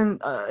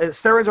isn't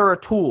steroids are a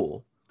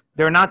tool.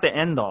 They're not the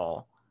end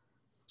all.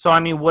 So, I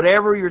mean,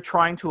 whatever you're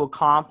trying to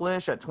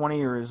accomplish at 20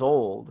 years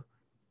old,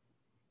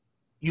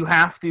 you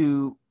have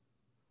to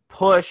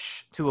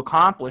push to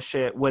accomplish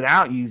it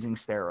without using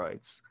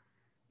steroids.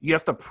 You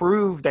have to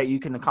prove that you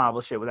can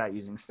accomplish it without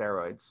using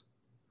steroids,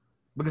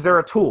 because they're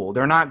a tool.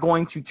 They're not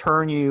going to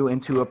turn you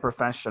into a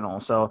professional.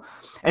 So,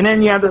 and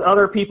then you have the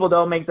other people,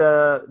 they'll make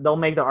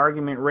the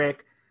argument,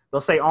 Rick,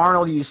 they'll say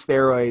Arnold used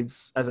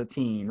steroids as a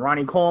teen.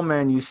 Ronnie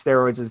Coleman used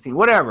steroids as a teen.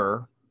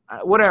 Whatever,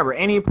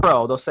 any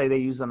pro, they'll say they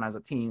use them as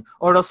a teen.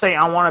 Or they'll say,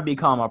 I want to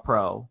become a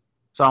pro,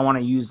 so I want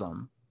to use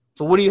them.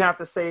 So what do you have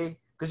to say?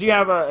 Because you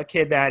have a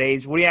kid that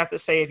age. What do you have to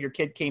say if your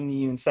kid came to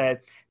you and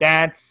said,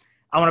 Dad,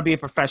 I want to be a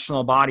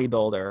professional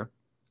bodybuilder.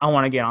 I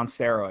want to get on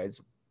steroids.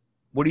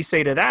 What do you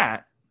say to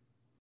that?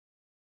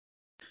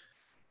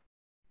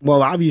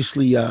 Well,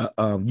 obviously,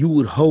 you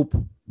would hope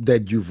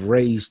that you've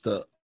raised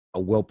a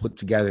well put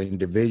together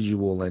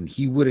individual, and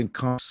he wouldn't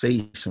come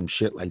say some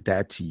shit like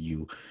that to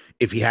you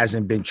if he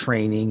hasn't been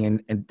training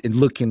and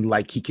looking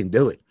like he can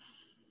do it.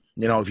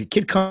 You know, if your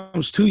kid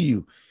comes to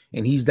you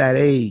and he's that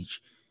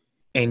age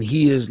and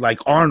he is like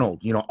Arnold,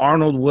 you know,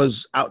 Arnold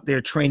was out there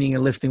training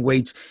and lifting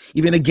weights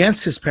even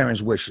against his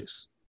parents'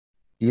 wishes.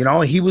 You know,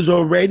 he was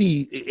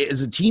already,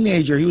 as a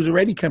teenager, he was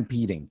already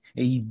competing.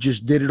 He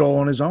just did it all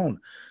on his own.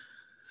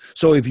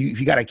 So if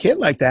you got a kid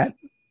like that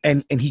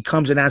and he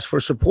comes and asks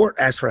for support,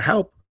 asks for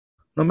help,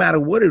 no matter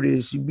what it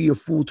is, you'd be a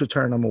fool to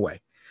turn him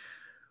away.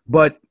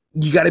 But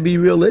you got to be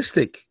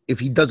realistic. If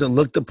he doesn't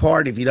look the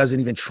part, if he doesn't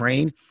even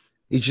train,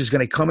 he's just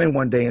going to come in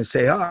one day and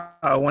say,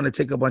 I want to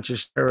take a bunch of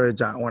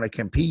steroids. I want to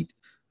compete.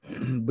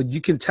 But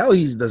you can tell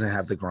he doesn't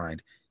have the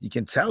grind. You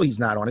can tell he's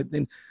not on it.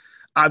 Then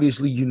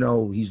obviously, you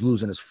know, he's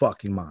losing his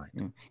fucking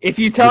mind. If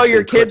you tell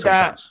your kid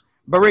that,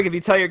 but Rick, if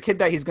you tell your kid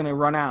that he's going to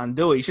run out and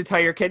do it, you should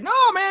tell your kid, no,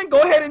 man,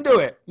 go ahead and do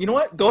it. You know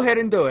what? Go ahead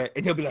and do it.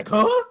 And he'll be like,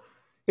 huh?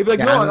 He'll be like,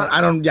 no,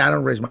 I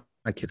don't raise my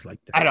kids like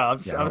that. I know.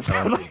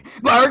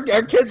 But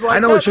our kids like that. I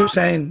know what you're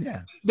saying.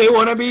 Yeah. They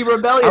want to be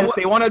rebellious.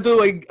 They want to do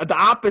like the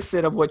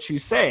opposite of what you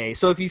say.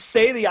 So if you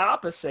say the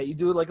opposite, you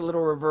do like a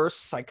little reverse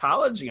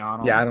psychology on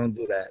them. Yeah, I don't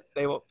do that.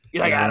 They will.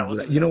 You're like, I don't do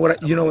that. You know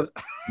what? No,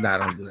 I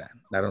don't do that.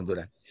 I don't do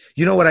that.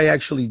 You know what I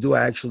actually do?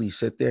 I actually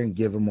sit there and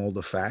give them all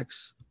the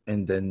facts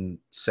and then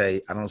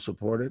say, I don't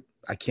support it.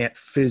 I can't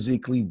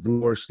physically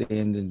or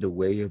stand in the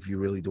way of you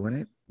really doing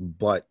it,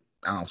 but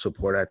I don't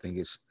support it. I think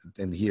it's,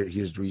 and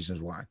here's the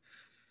reasons why.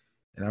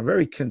 And I'm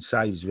very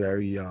concise,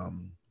 very, I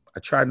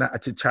try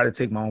not to try to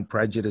take my own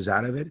prejudice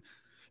out of it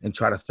and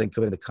try to think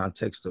of it in the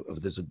context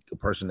of there's a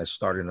person that's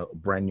starting a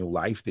brand new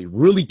life. They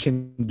really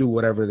can do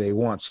whatever they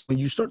want. So when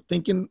you start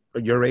thinking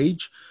at your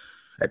age,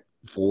 at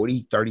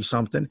 40, 30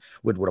 something,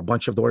 with a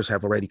bunch of doors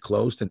have already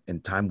closed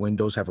and time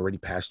windows have already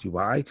passed you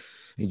by,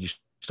 and you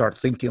start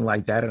thinking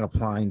like that and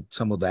applying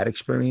some of that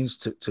experience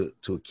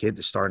to a kid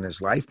that's starting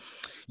his life,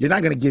 you're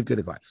not going to give good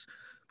advice.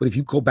 But if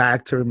you go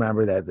back to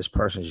remember that this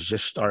person is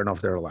just starting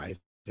off their life,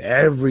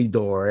 every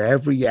door,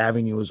 every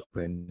avenue is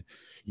open.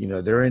 You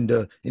know, they're in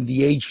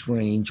the age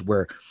range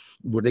where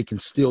they can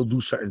still do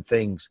certain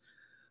things.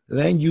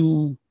 Then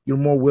you're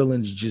more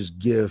willing to just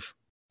give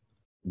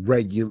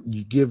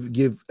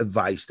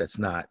advice that's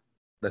not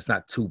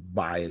too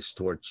biased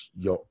towards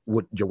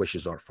what your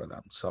wishes are for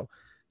them. So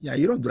yeah,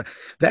 you don't do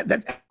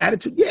that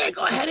attitude. Yeah,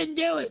 go ahead and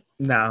do it.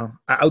 No,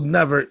 I'll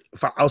never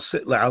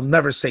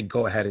say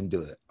go ahead and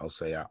do it.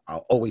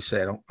 I'll always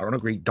say I don't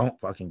agree.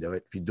 Don't fucking do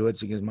it. If you do it,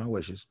 it's against my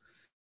wishes.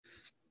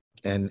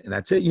 And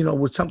that's it. You know,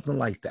 with something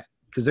like that,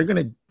 because they're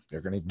gonna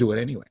do it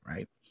anyway,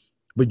 right?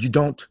 But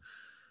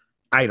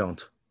I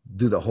don't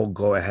do the whole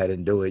go ahead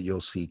and do it.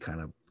 You'll see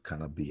kind of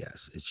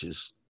BS. It's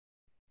just,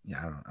 yeah,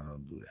 I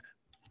don't do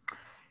that.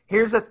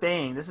 Here's the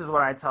thing. This is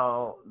what I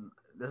tell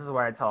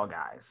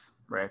guys,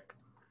 Rick.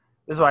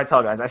 This is what I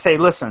tell guys. I say,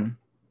 listen,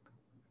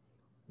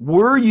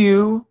 were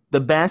you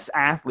the best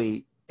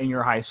athlete in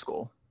your high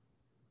school?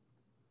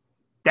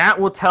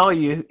 That will tell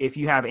you if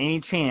you have any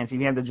chance, if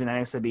you have the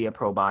genetics to be a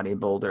pro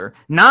bodybuilder.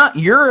 Not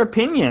your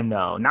opinion,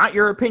 though. Not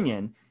your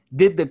opinion.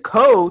 Did the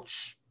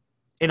coach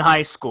in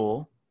high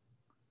school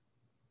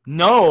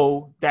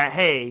know that,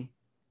 hey,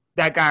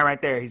 that guy right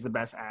there, he's the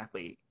best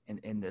athlete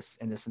in this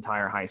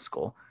entire high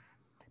school?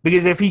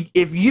 Because if you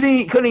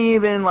couldn't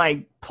even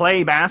like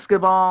play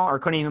basketball or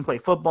couldn't even play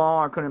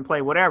football or couldn't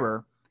play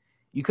whatever,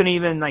 you couldn't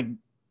even like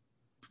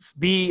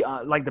be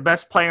like the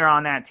best player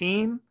on that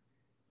team,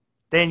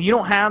 then you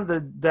don't have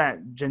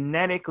that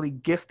genetically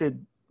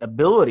gifted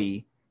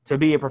ability to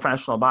be a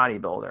professional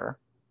bodybuilder.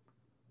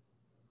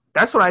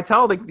 That's what I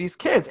tell these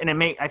kids, and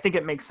I think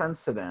it makes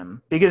sense to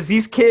them, because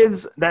these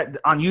kids that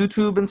on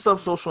YouTube and stuff,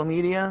 social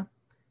media,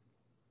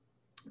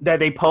 that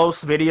they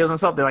post videos and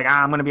stuff, they're like,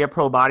 I'm going to be a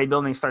pro bodybuilder,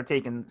 and they start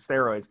taking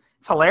steroids.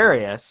 It's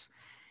hilarious.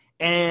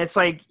 And it's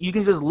like, you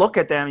can just look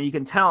at them and you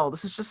can tell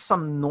this is just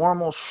some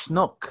normal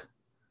schnook.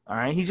 All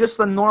right. He's just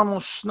a normal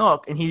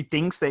schnook, and he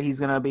thinks that he's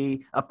going to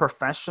be a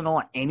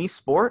professional at any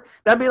sport.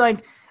 That'd be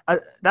like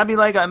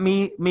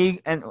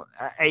me and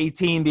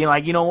 18 being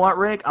like, you know what,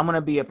 Rick, I'm going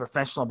to be a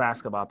professional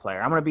basketball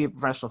player. I'm going to be a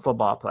professional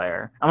football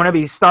player. I'm going to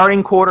be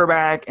starting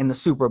quarterback in the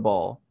Super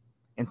Bowl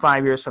in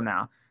 5 years from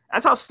now.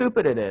 That's how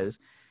stupid it is.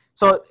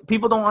 So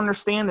people don't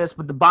understand this,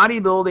 but the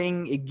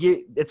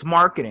bodybuilding, it's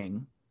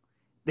marketing.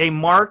 they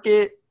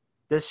market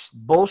this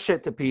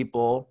bullshit to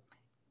people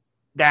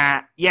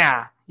that,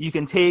 yeah, you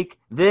can take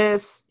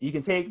this, you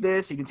can take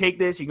this, you can take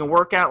this, you can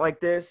work out like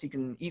this, you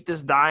can eat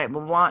this diet,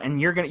 blah, blah, blah, and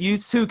you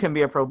too can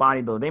be a pro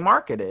bodybuilder. They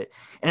market it.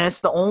 And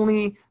it's the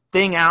only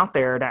thing out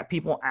there that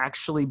people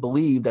actually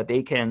believe that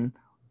they can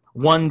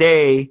one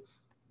day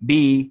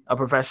be a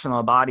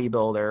professional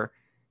bodybuilder.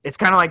 It's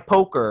kind of like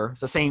poker.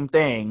 It's the same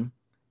thing.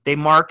 They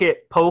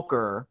market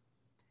poker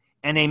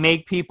and they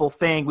make people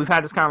think, we've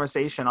had this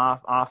conversation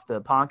off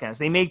the podcast,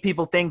 they make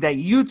people think that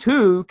you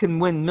too can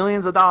win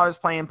millions of dollars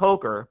playing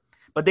poker,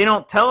 but they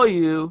don't tell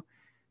you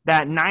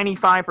that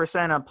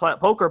 95% of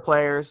poker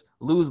players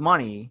lose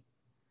money,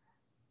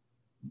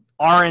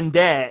 are in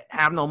debt,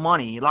 have no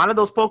money. A lot of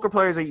those poker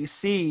players that you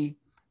see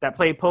that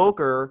play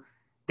poker,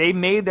 they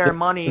made their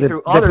money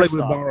through other stuff. They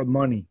play with borrowed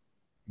money.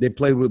 They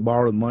play with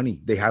borrowed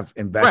money. They have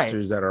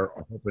investors that are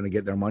hoping to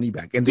get their money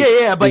back. And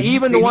but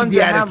even the ones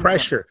that have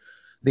pressure,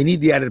 they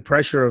need the added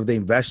pressure of the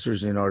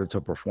investors in order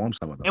to perform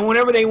some of them. And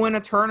whenever they win a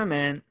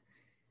tournament,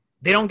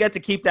 they don't get to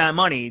keep that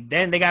money.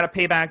 Then they got to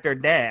pay back their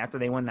debt after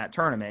they win that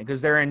tournament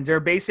because they're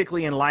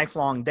basically in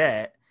lifelong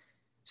debt.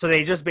 So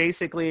they just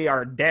basically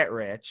are debt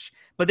rich.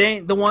 But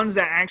the ones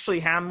that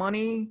actually have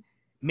money,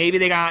 maybe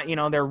they got,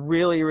 they're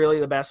really, really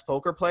the best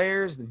poker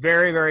players.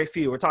 Very, very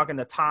few. We're talking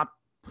the top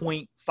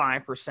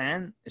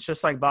 0.5%. It's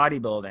just like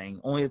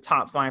bodybuilding. Only the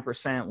top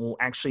 5% will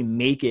actually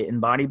make it in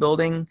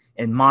bodybuilding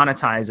and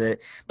monetize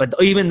it. But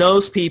even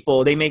those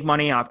people, they make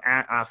money off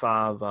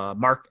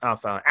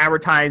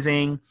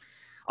advertising,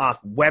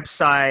 off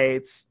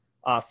websites,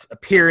 off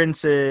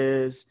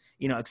appearances,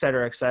 et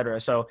cetera, et cetera.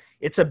 So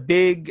it's a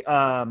big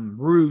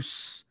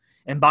ruse,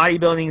 and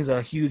bodybuilding is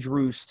a huge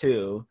ruse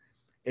too.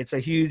 It's a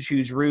huge,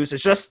 huge ruse.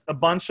 It's just a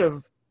bunch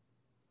of,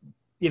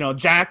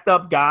 jacked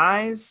up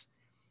guys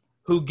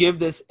who give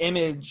this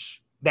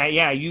image that,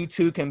 yeah, you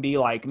too can be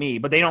like me,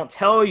 but they don't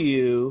tell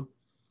you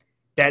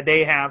that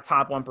they have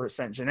top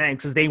 1%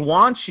 genetics because they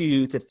want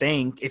you to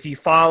think, if you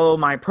follow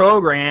my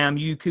program,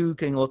 you too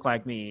can look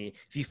like me.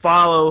 If you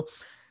follow,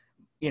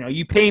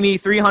 you pay me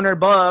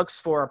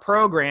 $300 for a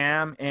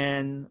program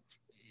and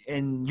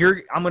I'm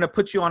going to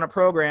put you on a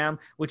program,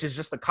 which is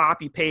just a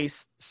copy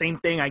paste, same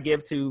thing I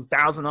give to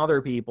 1,000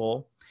 other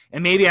people.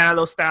 And maybe out of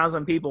those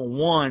 1,000 people,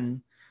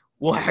 one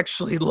will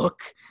actually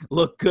look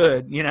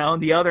good.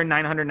 The other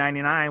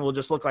 999 will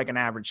just look like an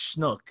average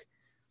snook.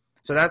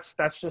 So that's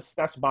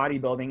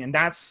bodybuilding. And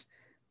that's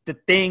the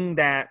thing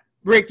that,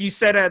 Rick, you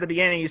said at the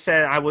beginning, you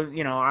said,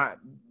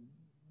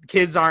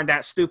 kids aren't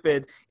that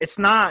stupid. It's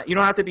not. You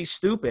don't have to be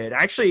stupid.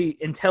 Actually,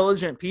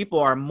 intelligent people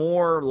are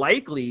more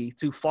likely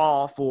to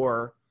fall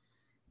for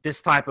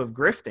this type of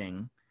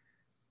grifting,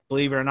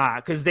 believe it or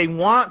not, because they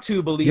want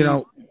to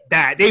believe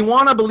that. They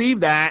want to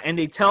believe that, and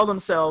they tell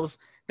themselves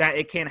that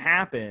it can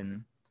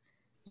happen.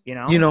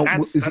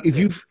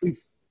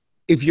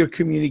 If your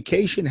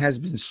communication has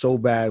been so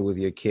bad with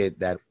your kid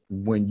that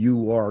when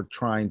you are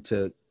trying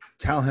to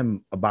tell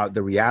him about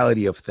the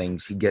reality of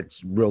things, he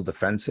gets real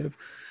defensive,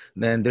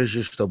 then there's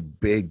just a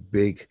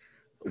big,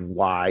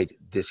 wide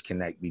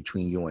disconnect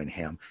between you and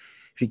him.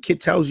 If your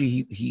kid tells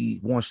you he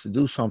wants to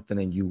do something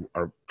and you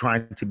are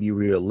trying to be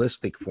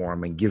realistic for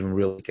him and give him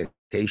real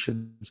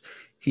expectations,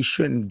 he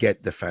shouldn't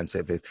get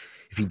defensive. If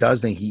he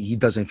does, then he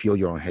doesn't feel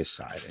you're on his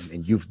side,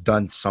 and you've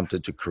done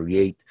something to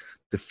create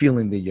the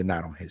feeling that you're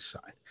not on his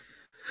side.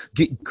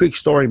 Quick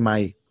story,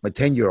 my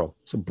 10-year-old,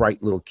 he's a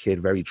bright little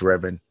kid, very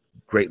driven,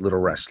 great little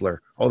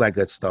wrestler, all that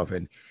good stuff.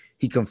 And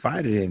he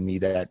confided in me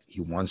that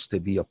he wants to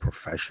be a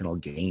professional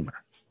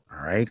gamer.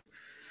 All right.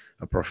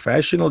 A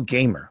professional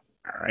gamer.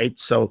 All right.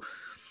 So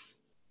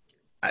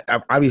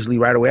I obviously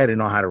right away, I didn't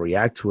know how to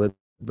react to it,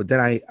 but then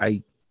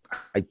I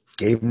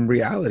gave him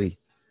reality.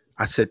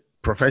 I said,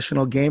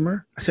 professional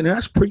gamer. I said,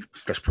 that's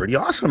pretty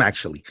awesome,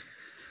 actually,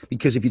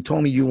 because if you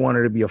told me you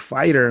wanted to be a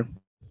fighter,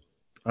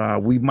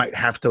 we might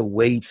have to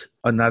wait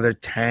another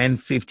 10,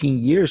 15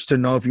 years to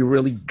know if you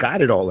really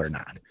got it all or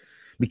not,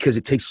 because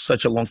it takes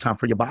such a long time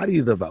for your body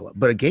to develop.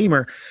 But a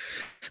gamer,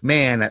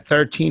 man, at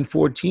 13,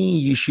 14,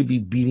 you should be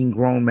beating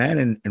grown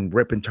men and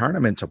ripping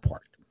tournaments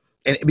apart.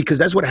 And because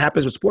that's what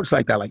happens with sports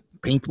like that. Like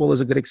paintball is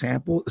a good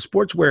example.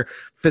 Sports where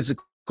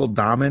physical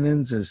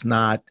dominance is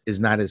not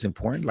as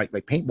important. Like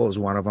paintball is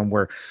one of them,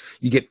 where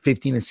you get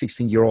 15 and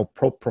 16-year-old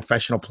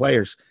professional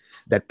players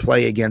that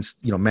play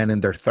against, men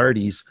in their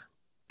 30s.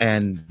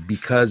 And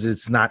because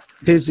it's not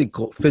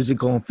physical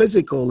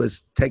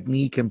is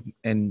technique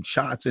and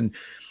shots, and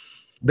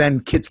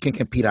then kids can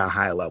compete at a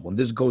high level. And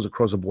this goes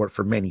across the board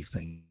for many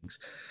things.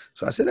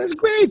 So I said, that's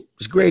great.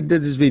 It's great that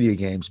this video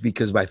games,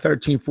 because by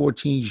 13,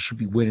 14, you should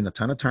be winning a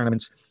ton of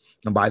tournaments.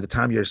 And by the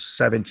time you're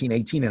 17,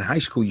 18 in high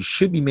school, you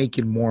should be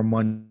making more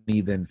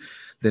money than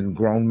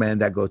grown men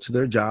that go to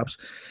their jobs.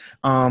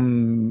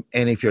 And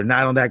if you're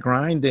not on that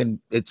grind, then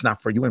it's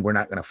not for you, and we're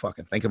not going to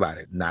fucking think about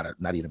it. Not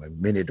even a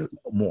minute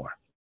more.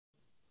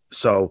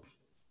 So,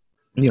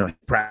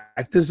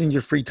 practice in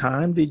your free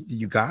time that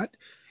you got.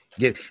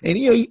 I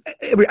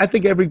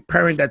think every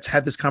parent that's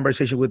had this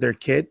conversation with their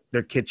kid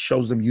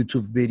shows them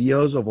YouTube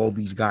videos of all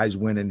these guys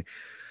winning,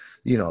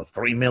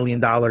 $3 million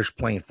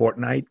playing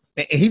Fortnite.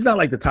 And he's not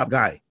like the top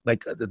guy.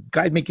 Like the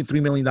guy making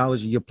 $3 million a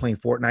year playing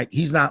Fortnite,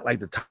 he's not like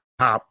the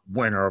top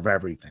winner of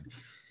everything.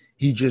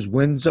 He just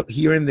wins up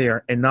here and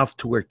there enough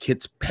to where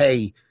kids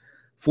pay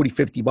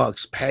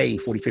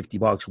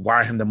 $40-50,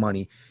 wire him the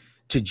money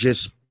to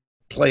just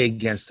play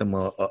against him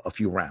a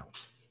few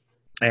rounds.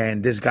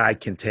 And this guy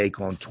can take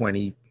on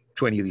 20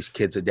 of these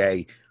kids a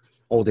day,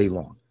 all day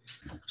long.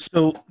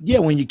 So yeah,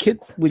 when your kid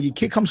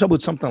comes up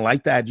with something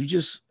like that,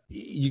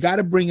 you got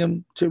to bring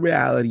him to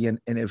reality. And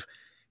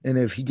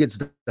if he gets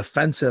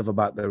defensive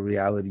about the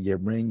reality you're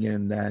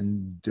bringing,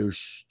 then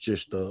there's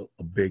just a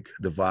big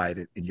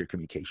divide in your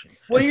communication.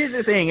 Well, here's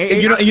the thing.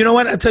 You know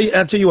what? I'll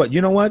tell you what.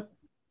 You know what?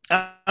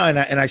 And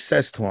I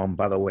says to him,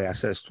 by the way,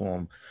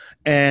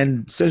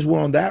 and since we're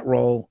on that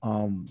roll,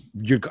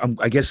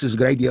 I guess it's a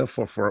good idea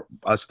for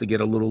us to get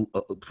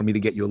for me to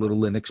get you a little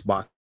Linux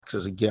box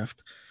as a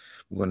gift.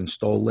 We're going to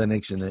install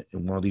Linux in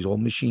one of these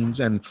old machines,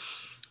 and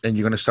you're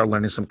going to start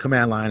learning some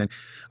command line.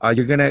 And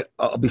you're going to,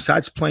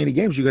 besides playing the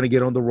games, you're going to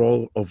get on the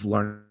roll of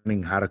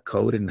learning how to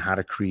code and how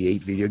to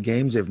create video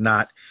games. If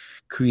not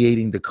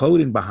creating the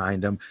coding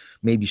behind them,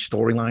 maybe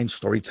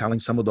storytelling,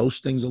 some of those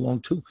things along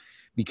too,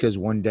 because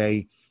one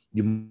day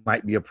you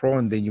might be a pro,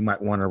 and then you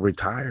might want to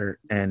retire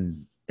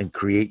and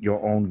create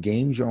your own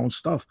games, your own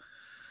stuff.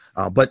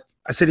 But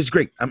I said it's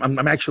great.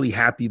 I'm actually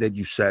happy that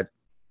you said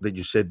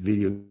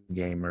video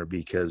gamer,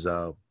 because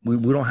we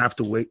don't have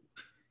to wait.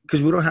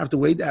 Because we don't have to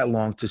wait that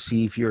long to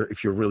see if you're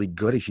really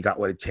good, if you got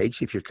what it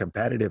takes, if you're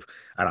competitive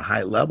at a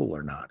high level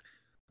or not.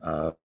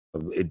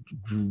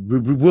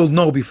 We'll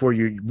know before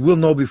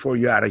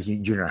you're out of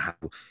junior high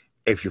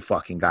if you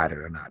fucking got it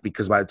or not.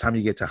 Because by the time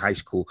you get to high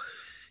school,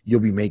 you'll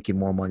be making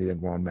more money than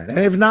grown men. And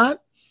if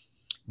not,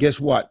 guess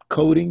what?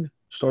 Coding,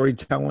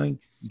 storytelling,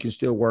 you can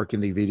still work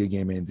in the video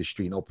game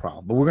industry, no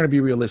problem. But we're going to be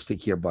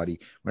realistic here, buddy.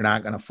 We're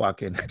not going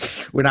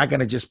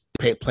to just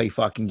play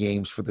fucking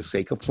games for the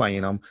sake of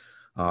playing them.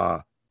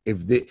 If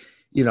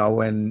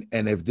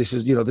if this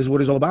is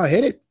what it's all about,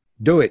 hit it,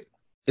 do it.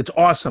 It's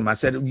awesome. I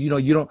said, you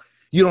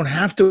don't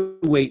have to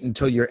wait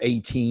until you're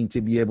 18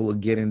 to be able to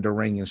get in the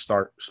ring and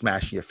start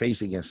smashing your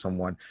face against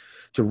someone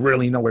to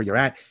really know where you're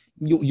at.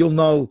 You'll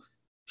know.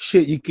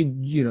 Shit, you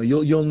can,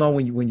 you'll know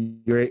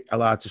when you're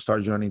allowed to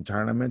start joining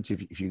tournaments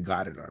if you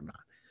got it or not.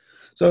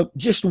 So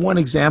just one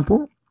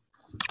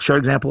short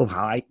example of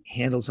how I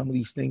handle some of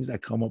these things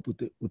that come up with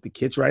the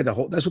kids, right? That's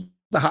what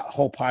the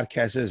whole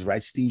podcast is,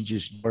 right, Steve?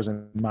 Just yours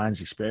and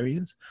mine's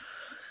experience.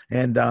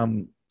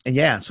 And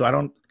yeah, so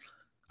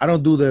I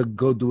don't do the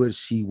go do it,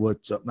 see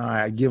what's up. No,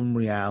 I give them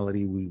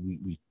reality.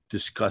 We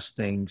discuss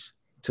things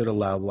to the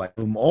level. I give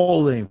them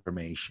all the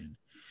information,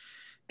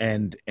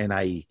 and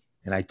I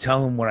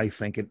tell them what I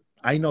think. And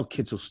I know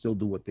kids will still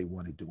do what they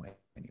want to do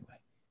anyway.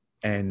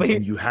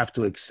 And you have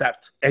to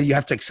accept, that you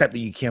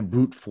can't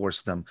brute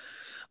force them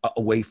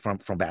away from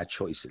bad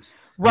choices.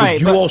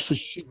 Right. But you also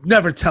should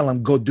never tell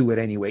them go do it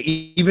anyway.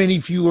 Even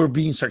if you were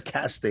being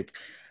sarcastic,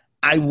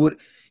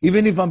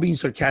 even if I'm being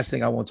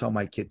sarcastic, I won't tell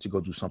my kid to go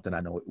do something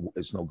I know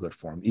it's no good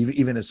for him.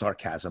 Even in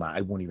sarcasm,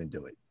 I won't even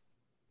do it.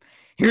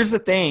 Here's the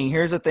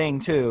thing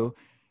too.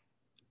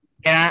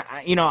 And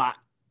I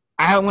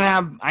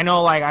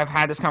know, like, I've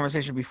had this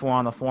conversation before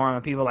on the forum,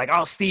 and people are like,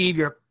 "Oh, Steve,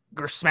 you're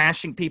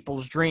smashing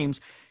people's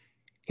dreams."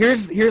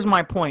 Here's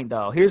my point,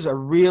 though. Here's a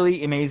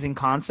really amazing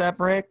concept,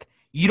 Rick.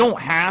 You don't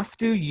have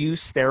to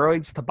use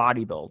steroids to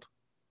bodybuild.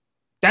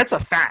 That's a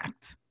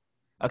fact.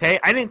 Okay,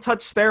 I didn't touch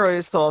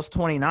steroids till I was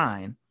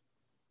 29.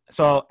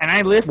 So, and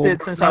I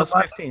lifted since I was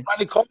 15.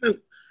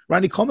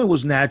 Ronnie Coleman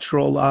was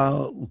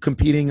natural,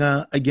 competing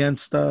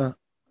against the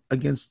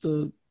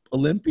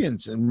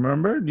Olympians. And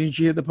remember, didn't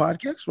you hear the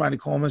podcast? Ronnie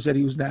Coleman said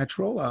he was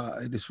natural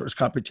in his first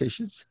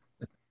competitions.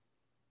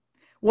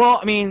 Well,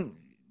 I mean,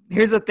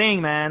 here's the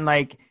thing, man.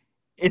 Like,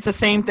 it's the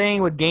same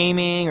thing with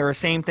gaming or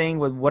same thing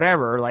with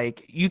whatever.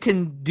 Like, you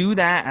can do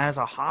that as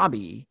a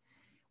hobby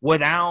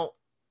without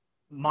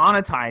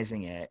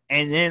monetizing it.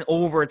 And then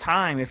over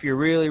time, if you're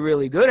really,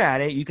 really good at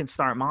it, you can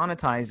start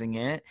monetizing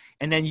it.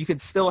 And then you could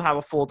still have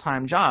a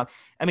full-time job.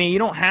 I mean, you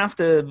don't have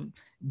to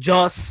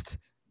just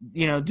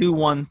do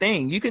one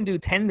thing. You can do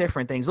 10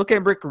 different things. Look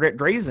at Rick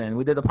Drazen.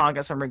 We did the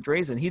podcast on Rick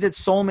Drazen. He did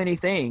so many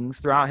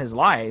things throughout his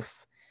life.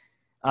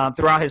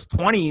 Throughout his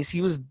 20s,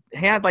 he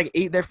had like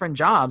 8 different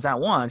jobs at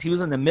once. He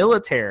was in the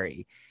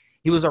military.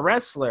 He was a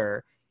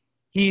wrestler.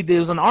 He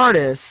was an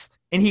artist,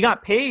 and he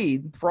got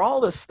paid for all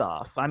this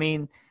stuff. I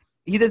mean,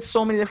 he did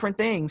so many different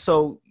things.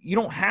 So you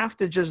don't have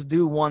to just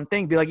do one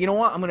thing. Be like, you know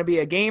what? I'm going to be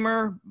a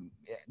gamer.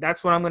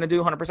 That's what I'm going to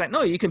do 100%.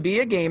 No, you can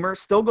be a gamer,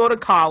 still go to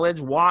college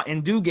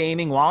and do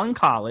gaming while in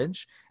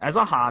college as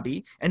a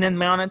hobby, and then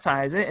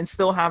monetize it and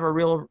still have a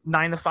real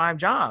 9-to-5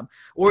 job.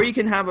 Or you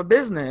can have a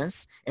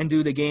business and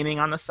do the gaming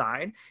on the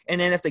side. And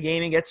then if the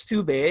gaming gets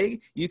too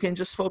big, you can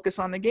just focus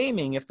on the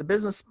gaming if the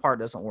business part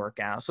doesn't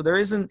work out. So there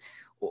isn't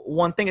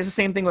one thing. It's the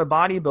same thing with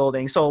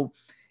bodybuilding. So,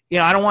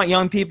 I don't want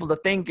young people to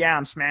think,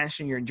 I'm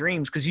smashing your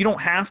dreams, because you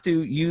don't have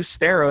to use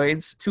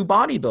steroids to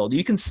bodybuild.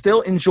 You can still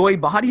enjoy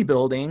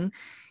bodybuilding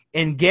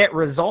and get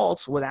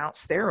results without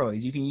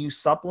steroids. You can use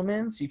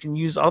supplements, you can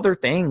use other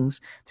things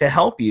to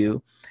help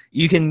you.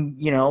 You can,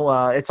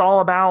 it's all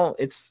about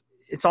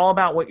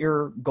what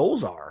your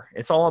goals are.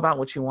 It's all about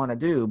what you want to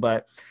do.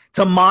 But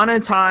to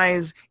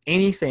monetize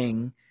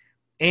anything,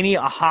 a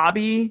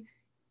hobby,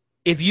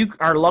 if you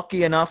are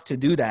lucky enough to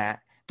do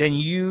that, then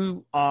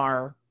you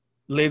are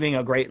living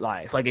a great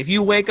life. Like if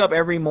you wake up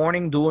every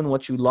morning doing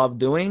what you love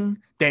doing,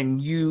 then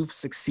you've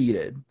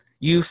succeeded.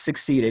 You've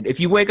succeeded. If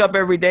you wake up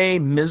every day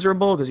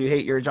miserable because you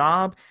hate your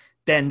job,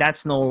 then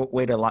that's no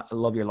way to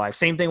love your life.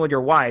 Same thing with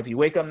your wife. You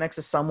wake up next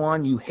to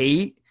someone you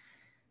hate,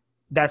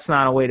 that's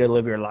not a way to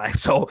live your life.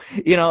 So,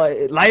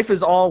 life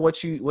is all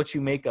what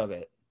you make of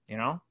it,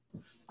 All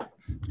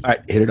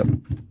right, hit it up.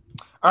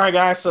 All right,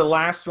 guys. So the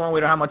last one, we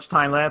don't have much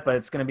time left, but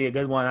it's going to be a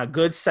good one. A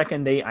good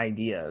second date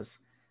ideas.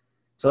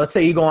 So let's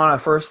say you go on a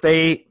first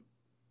date,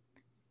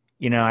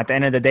 at the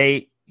end of the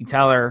date, you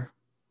tell her,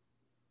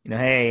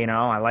 hey,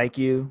 I like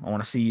you. I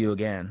want to see you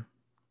again.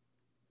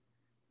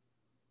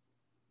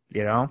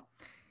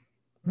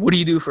 What do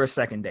you do for a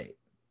second date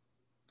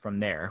from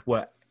there?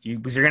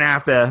 Because you're going to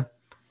have to,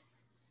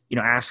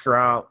 ask her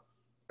out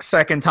a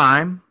second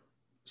time.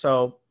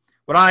 So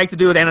what I like to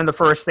do at the end of the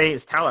first date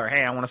is tell her,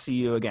 hey, I want to see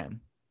you again.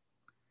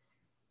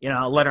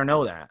 Let her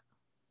know that.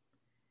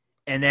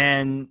 And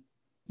then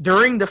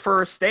during the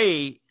first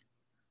date,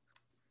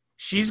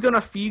 she's going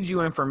to feed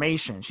you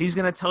information. She's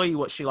going to tell you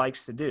what she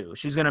likes to do.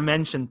 She's going to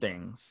mention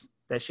things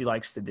that she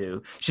likes to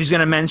do. She's going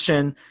to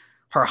mention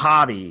her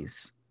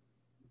hobbies.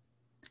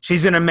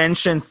 She's going to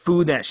mention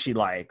food that she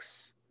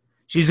likes.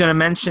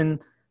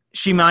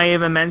 She might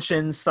even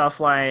mention stuff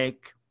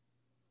like,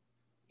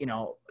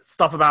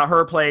 stuff about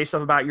her place,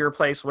 stuff about your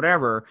place,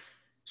 whatever.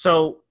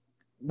 So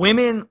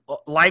women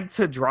like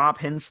to drop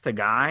hints to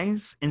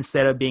guys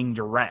instead of being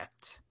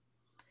direct.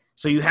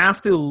 So you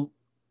have to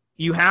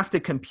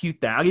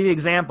compute that. I'll give you an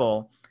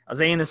example. I was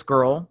dating this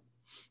girl,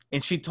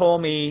 and she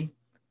told me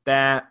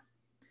that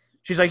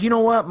she's like, you know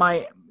what,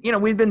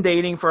 we've been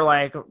dating for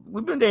like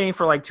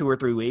 2 or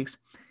 3 weeks.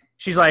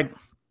 She's like,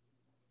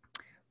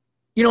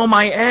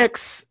 my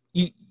ex,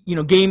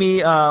 gave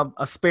me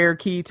a spare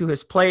key to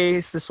his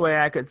place. This way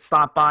I could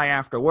stop by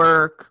after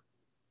work.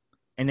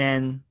 And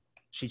then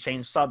she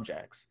changed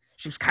subjects.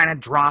 She was kind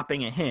of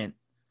dropping a hint.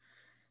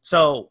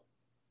 So,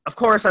 of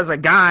course, as a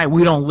guy,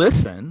 we don't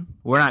listen.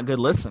 We're not good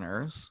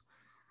listeners.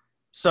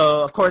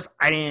 So, of course,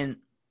 I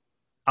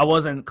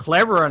wasn't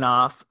clever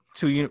enough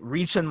to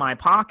reach in my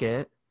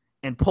pocket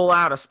and pull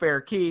out a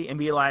spare key and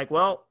be like,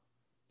 well,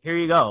 here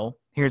you go.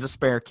 Here's a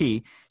spare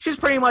key. She's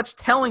pretty much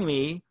telling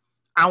me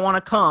I want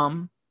to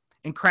come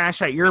and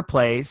crash at your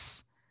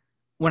place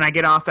when I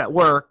get off at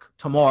work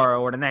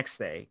tomorrow or the next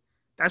day.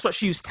 That's what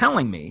she was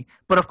telling me.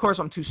 But, of course,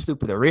 I'm too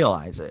stupid to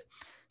realize it.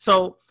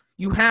 So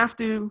you have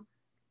to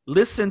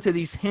listen to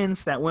these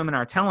hints that women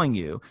are telling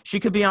you.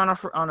 She could be on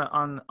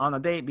a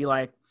date, be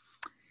like,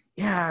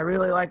 yeah, I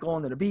really like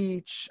going to the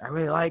beach. I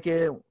really like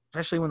it,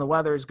 especially when the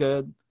weather is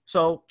good.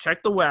 So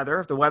check the weather.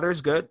 If the weather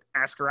is good,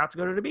 ask her out to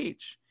go to the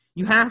beach.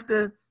 You have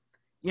to,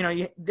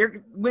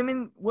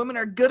 women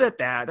are good at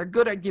that. They're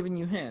good at giving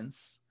you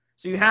hints.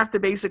 So you have to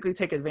basically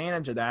take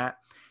advantage of that.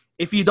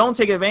 If you don't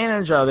take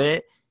advantage of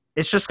it,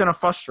 it's just going to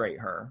frustrate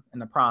her in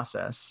the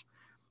process.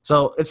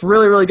 So it's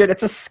really, really good.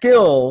 It's a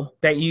skill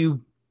that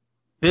you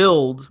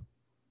build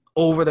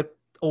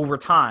over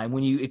time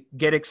when you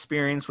get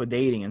experience with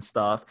dating and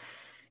stuff.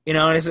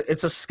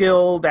 It's a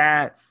skill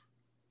that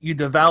you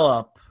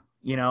develop,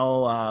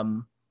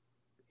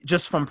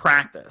 just from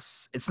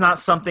practice. It's not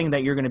something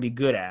that you're going to be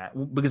good at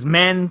because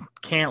men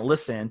can't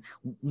listen.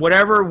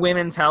 Whatever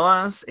women tell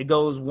us, it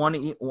goes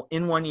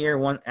in one ear,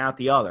 one out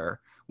the other.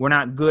 We're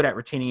not good at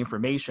retaining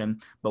information.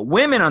 But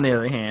women, on the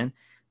other hand,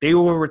 they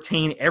will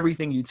retain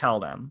everything you tell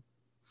them.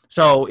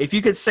 So if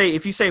you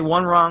say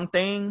one wrong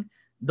thing,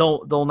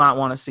 they'll not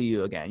want to see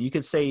you again. You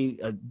could say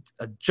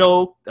a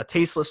joke, a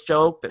tasteless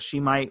joke that she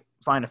might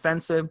find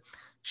offensive.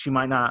 She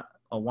might not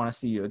want to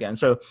see you again.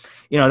 So,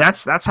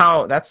 that's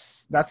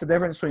the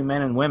difference between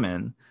men and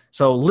women.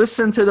 So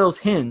listen to those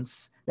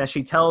hints that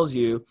she tells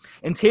you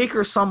and take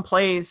her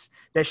someplace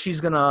that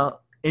she's going to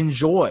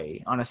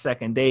enjoy on a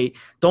second date.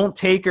 Don't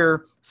take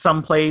her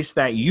someplace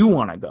that you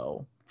want to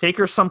go. Take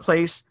her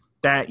someplace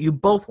that you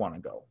both want to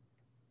go.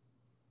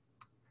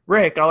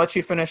 Rick, I'll let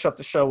you finish up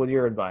the show with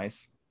your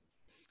advice.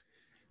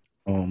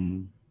 All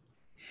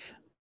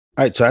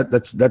right, so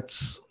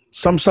that's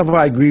some stuff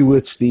I agree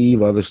with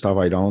Steve, other stuff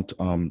I don't.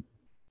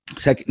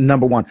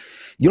 Number one,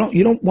 you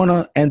don't want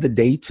to end the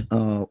date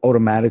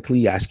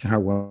automatically asking her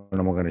when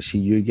am I going to see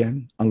you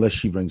again, unless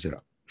she brings it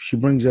up. If she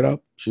brings it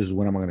up, she says,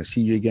 when am I going to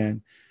see you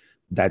again?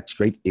 That's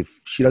great.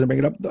 If she doesn't bring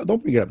it up,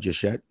 don't bring it up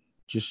just yet.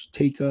 Just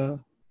take the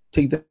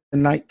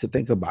night to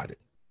think about it.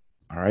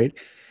 All right,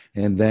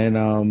 and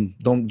then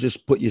don't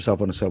just put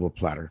yourself on a silver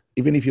platter.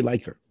 Even if you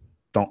like her,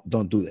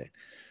 don't do that.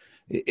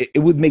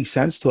 It would make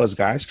sense to us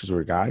guys, because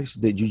we're guys,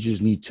 that you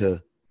just need to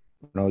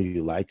know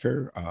you like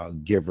her,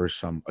 give her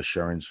some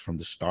assurance from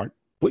the start.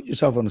 Put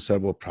yourself on a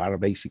silver platter,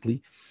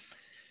 basically.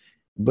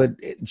 But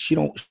she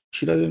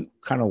doesn't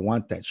kind of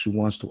want that. She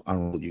wants to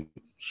unroll you.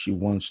 She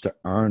wants to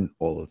earn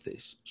all of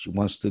this. She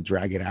wants to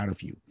drag it out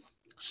of you.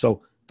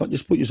 So don't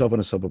just put yourself on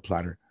a silver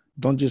platter.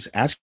 Don't just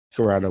ask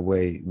her right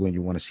away when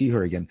you want to see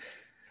her again.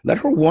 Let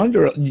her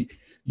wonder.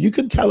 You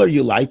can tell her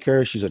you like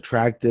her, she's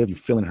attractive, you're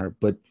feeling her,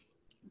 but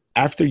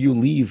after you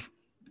leave,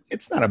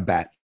 it's not a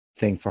bad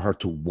thing for her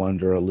to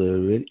wonder a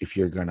little bit if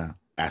you're gonna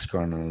ask her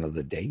on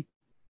another date.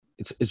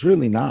 It's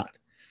really not.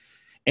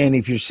 And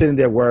if you're sitting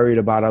there worried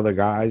about other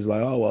guys,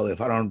 like, oh well,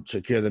 if I don't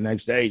secure the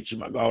next date, she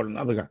might go out with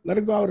another guy. Let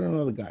her go out with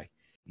another guy.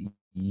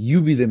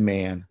 You be the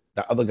man.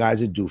 The other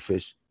guy's a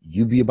doofus.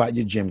 You be about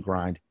your gym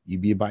grind. You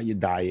be about your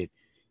diet.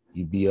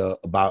 You be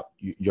about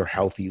your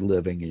healthy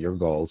living and your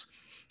goals,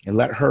 and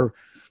let her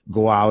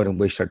go out and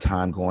waste her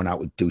time going out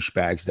with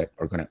douchebags that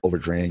are going to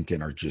overdrink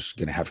and are just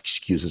going to have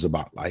excuses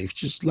about life.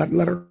 Just let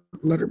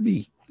her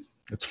be.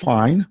 It's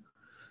fine.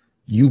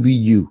 You be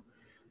you.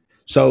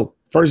 So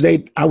first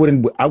date, I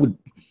would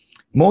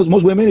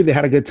most women, if they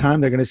had a good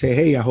time, they're going to say,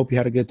 hey, I hope you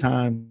had a good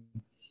time.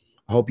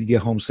 I hope you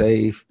get home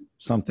safe.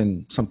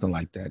 Something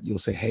like that. You'll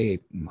say, hey,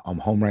 I'm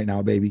home right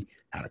now, baby.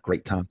 Had a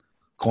great time.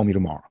 Call me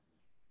tomorrow.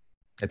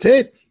 That's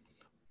it.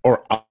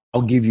 Or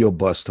I'll give you a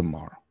buzz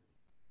tomorrow.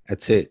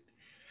 That's it.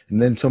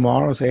 And then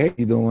tomorrow, say, hey,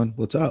 you doing?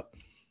 What's up?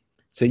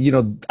 Say,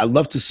 I'd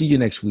love to see you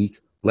next week.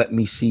 Let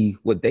me see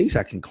what days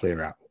I can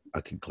clear out.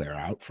 I can clear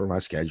out for my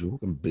schedule.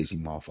 I'm a busy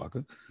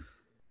motherfucker.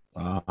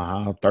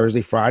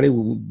 Thursday, Friday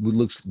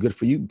looks good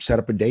for you. Set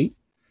up a date.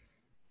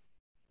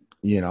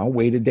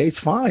 Wait a day. It's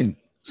fine.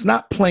 It's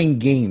not playing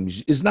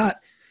games.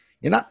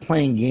 You're not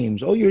playing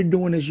games. All you're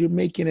doing is you're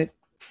making it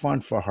fun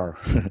for her.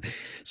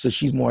 So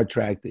she's more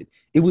attracted.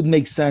 It would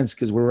make sense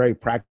because we're very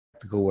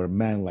practical with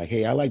men. Like,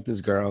 hey, I like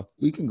this girl.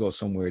 We can go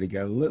somewhere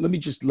together. Let me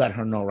just let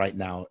her know right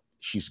now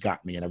she's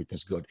got me and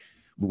everything's good.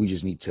 But we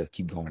just need to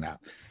keep going out.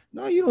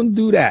 No, you don't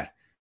do that.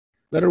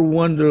 Let her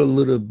wonder a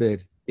little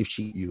bit if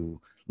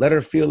you. Let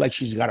her feel like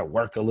she's got to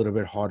work a little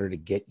bit harder to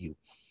get you.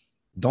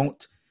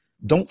 Don't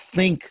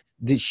think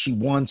that she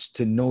wants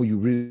to know you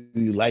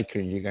really like her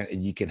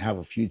and you can have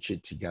a future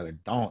together.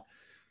 Don't.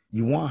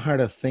 You want her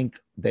to think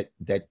that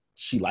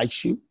she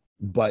likes you,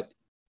 but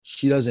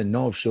she doesn't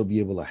know if she'll be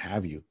able to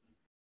have you.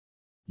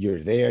 You're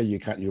there,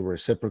 you're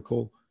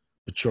reciprocal,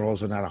 but you're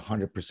also not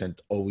 100%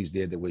 always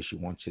there the way she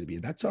wants you to be.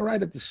 That's all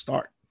right at the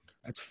start.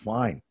 That's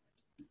fine.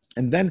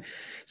 And then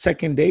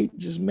second date,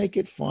 just make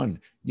it fun.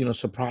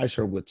 Surprise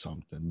her with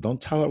something. Don't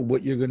tell her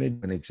what you're going to do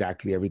and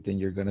exactly everything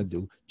you're going to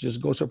do.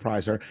 Just go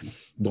surprise her.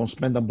 Don't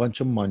spend a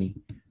bunch of money.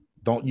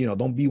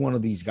 Don't be one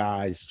of these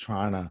guys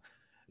trying to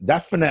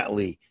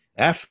definitely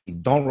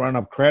don't run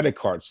up credit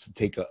cards to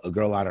take a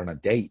girl out on a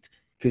date,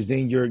 because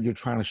then you're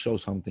trying to show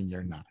something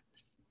you're not.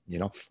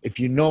 If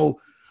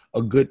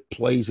a good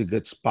place, a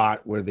good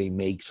spot where they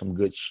make some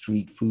good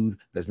street food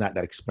that's not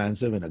that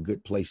expensive and a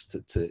good place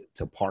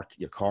to park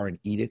your car and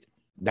eat it,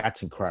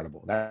 that's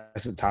incredible.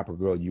 That's the type of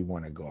girl you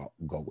want to go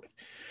with.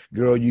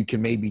 Girl, you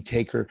can maybe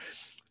take her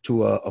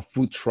to a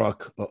food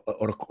truck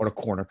or a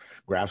corner,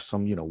 grab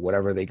some,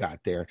 whatever they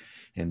got there,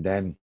 and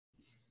then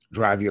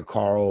drive your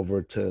car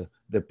over to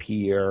the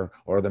pier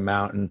or the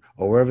mountain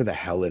or wherever the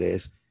hell it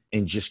is,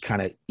 and just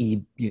kind of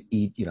eat,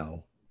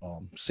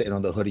 sitting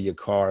on the hood of your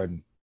car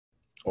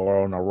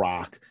or on a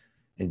rock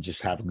and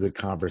just have a good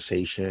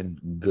conversation,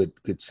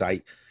 good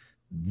sight.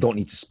 Don't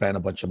need to spend a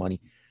bunch of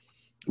money.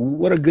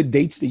 What are good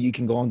dates that you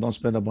can go on? Don't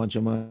spend a bunch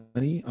of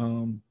money.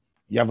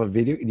 You have a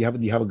video.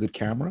 You have a good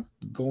camera.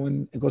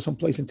 Go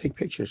someplace and take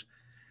pictures.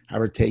 Have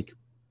her take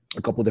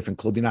a couple different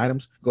clothing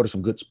items. Go to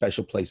some good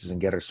special places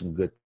and get her some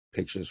good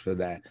pictures for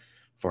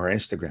her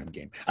Instagram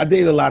game. I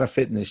date a lot of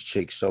fitness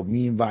chicks, so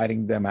me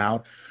inviting them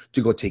out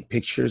to go take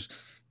pictures,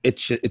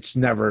 I'm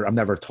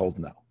never told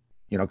no.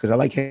 Because I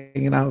like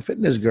hanging out with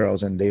fitness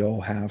girls and they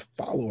all have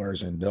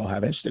followers and they'll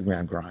have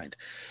Instagram grind.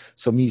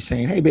 So me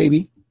saying, hey,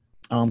 baby,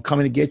 I'm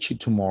coming to get you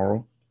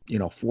tomorrow,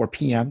 4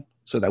 p.m.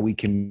 so that we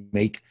can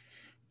make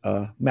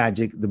the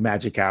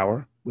magic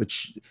hour,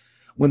 which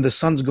when the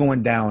sun's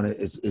going down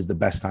is the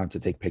best time to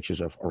take pictures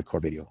of or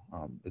record video.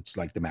 It's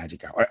like the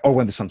magic hour or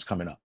when the sun's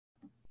coming up.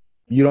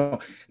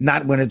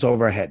 Not when it's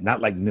overhead, not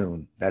like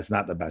noon. That's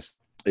not the best.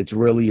 It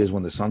really is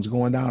when the sun's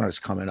going down or it's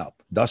coming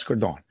up, dusk or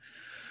dawn.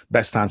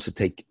 Best times to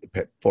take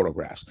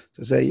photographs.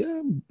 So say,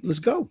 yeah, let's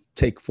go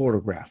take a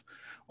photograph.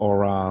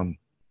 Or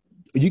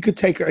you could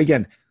take her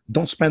again.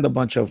 Don't spend a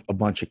bunch of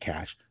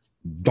cash.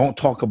 Don't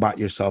talk about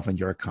yourself and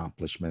your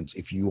accomplishments.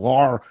 If you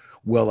are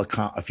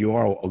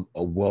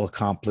a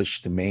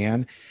well-accomplished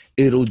man,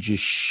 it'll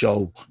just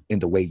show in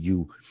the way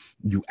you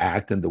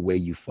act and the way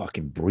you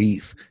fucking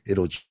breathe.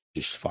 It'll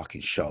just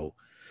fucking show.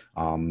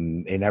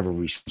 In every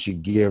response you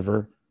give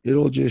her,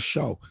 it'll just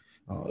show.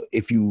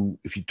 If you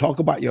talk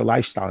about your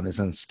lifestyle and it's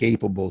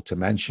unescapable to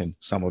mention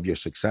some of your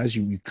success,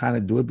 you kind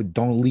of do it, but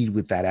don't lead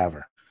with that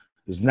ever.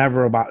 It's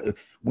never about,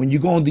 when you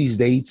go on these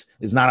dates,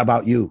 it's not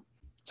about you.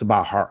 It's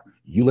about her.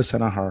 You listen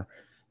to her,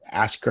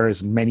 ask her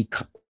as many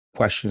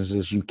questions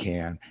as you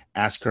can,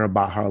 ask her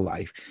about her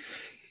life.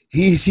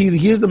 Here's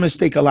the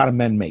mistake a lot of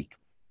men make.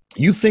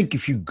 You think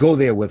if you go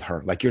there with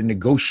her, like you're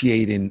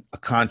negotiating a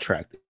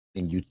contract,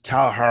 and you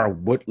tell her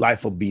what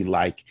life will be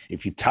like,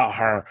 if you tell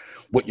her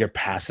what your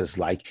past is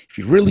like, if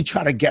you really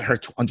try to get her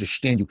to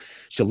understand you,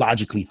 she'll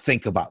logically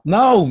think about,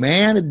 no,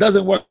 man, it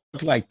doesn't work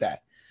like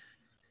that.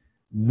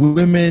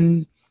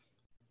 Women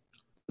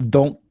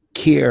don't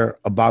care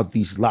about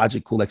these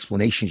logical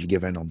explanations you're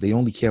giving them. They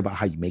only care about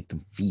how you make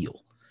them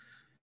feel.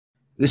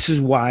 This is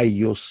why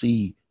you'll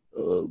see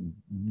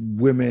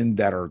women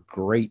that are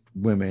great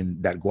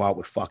women that go out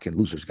with fucking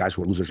losers, guys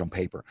who are losers on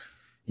paper.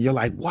 You're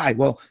like, why?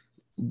 Well,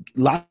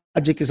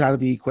 logic is out of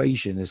the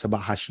equation. It's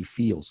about how she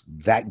feels.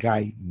 That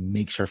guy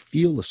makes her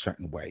feel a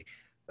certain way.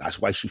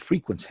 That's why she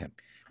frequents him,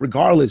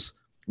 regardless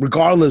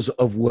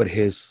of what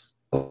his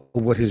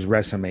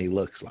resume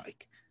looks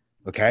like.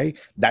 Okay,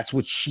 that's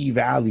what she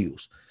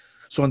values.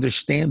 So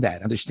understand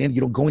that. Understand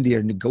you don't go in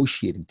there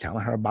negotiating,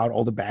 telling her about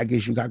all the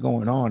baggage you got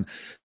going on,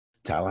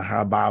 telling her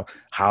about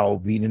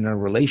how being in a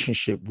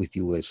relationship with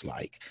you is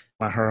like,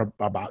 telling her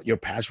about your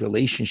past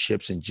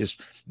relationships and just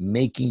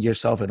making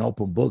yourself an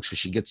open book so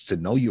she gets to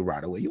know you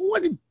right away. You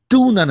want to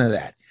do none of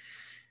that.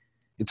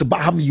 It's about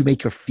how you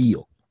make her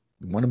feel.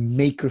 You want to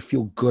make her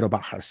feel good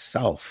about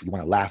herself. You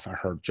want to laugh at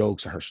her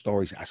jokes and her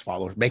stories as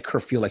follows. Make her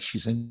feel like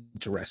she's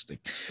interesting.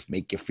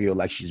 Make her feel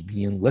like she's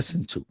being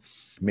listened to.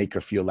 Make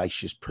her feel like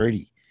she's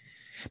pretty.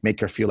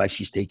 Make her feel like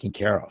she's taken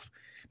care of.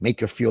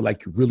 Make her feel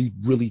like you really,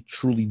 really,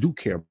 truly do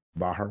care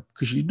about her,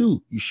 because you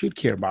do. You should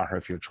care about her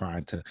if you're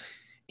trying to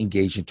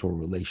engage into a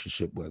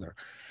relationship with her.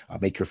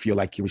 Make her feel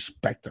like you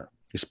respect her,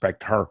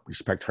 respect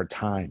her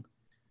time,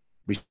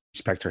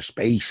 respect her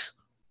space.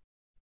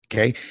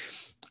 Okay.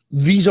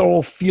 These are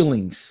all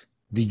feelings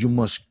that you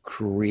must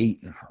create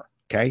in her.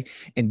 Okay.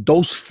 And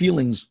those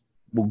feelings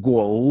will go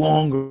a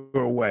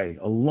longer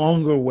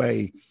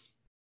way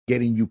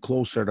getting you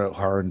closer to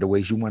her in the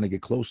ways you want to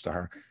get close to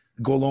her,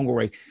 go a longer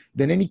way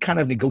than any kind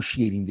of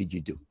negotiating that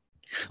you do.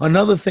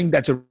 Another thing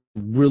that's a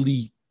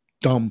really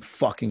dumb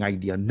fucking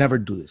idea. Never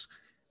do this.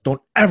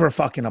 Don't ever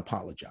fucking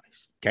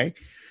apologize. Okay.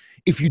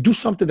 If you do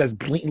something that's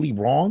blatantly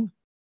wrong,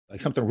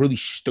 like something really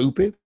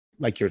stupid,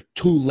 like you're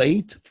too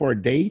late for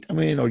a date,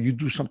 or you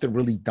do something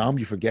really dumb,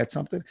 you forget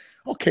something,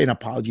 okay, an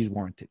apology is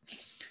warranted.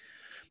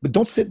 But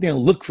don't sit there and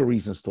look for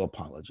reasons to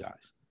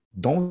apologize.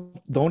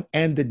 Don't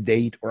end a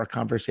date or a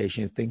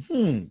conversation and think,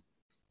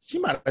 she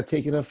might have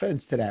taken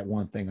offense to that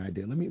one thing I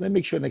did. Let me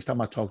make sure next time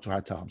I talk to her, I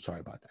tell her I'm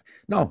sorry about that.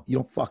 No, you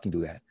don't fucking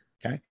do that.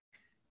 Okay.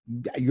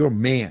 You're a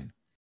man.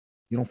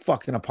 You don't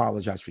fucking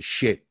apologize for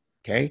shit.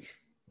 Okay.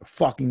 You're a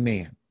fucking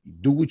man. You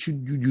do what you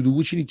do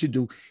what you need to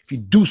do. If you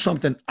do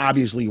something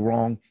obviously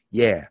wrong,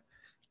 yeah,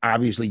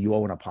 obviously you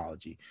owe an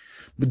apology.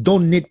 But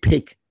don't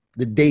nitpick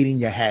the date in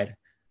your head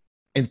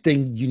and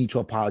think you need to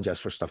apologize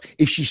for stuff.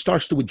 If she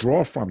starts to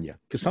withdraw from you,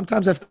 because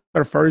sometimes after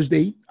the first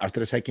date, after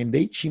the second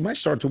date, she might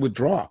start to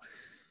withdraw.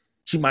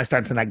 She might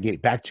start to not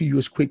get back to you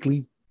as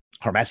quickly.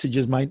 Her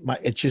messages might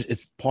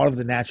it's part of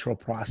the natural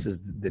process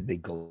that they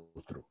go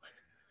through.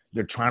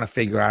 They're trying to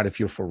figure out if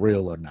you're for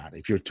real or not,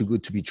 if you're too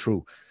good to be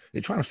true.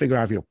 They're trying to figure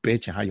out if you're a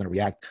bitch and how you're going to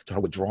react to her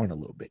withdrawing a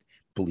little bit,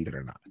 believe it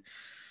or not.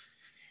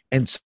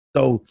 And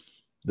so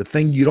the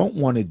thing you don't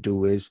want to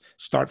do is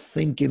start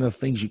thinking of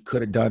things you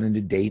could have done in the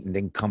date and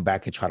then come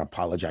back and try to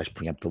apologize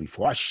preemptively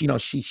for.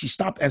 She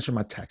stopped answering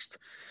my text.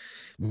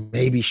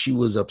 Maybe she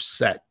was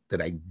upset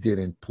that I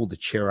didn't pull the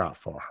chair out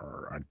for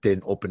her. I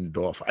didn't open the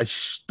door for her.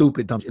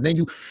 Stupid, dumb. And then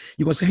you're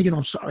going to say, hey,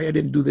 I'm sorry I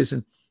didn't do this.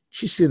 And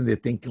she's sitting there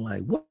thinking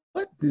like, what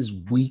this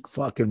weak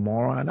fucking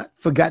moron? I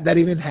forgot that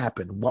even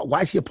happened.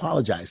 Why is he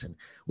apologizing?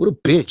 What a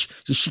bitch.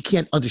 She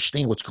can't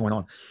understand what's going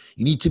on.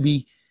 You need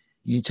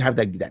to have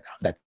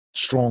that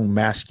strong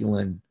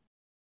masculine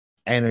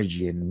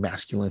energy and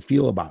masculine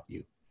feel about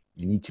you.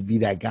 You need to be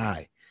that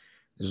guy.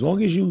 As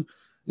long as you're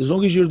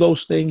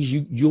those things,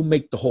 you'll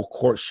make the whole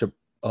courtship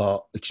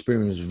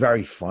experience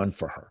very fun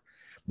for her.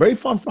 Very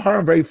fun for her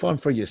and very fun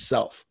for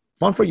yourself.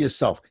 Fun for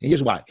yourself. And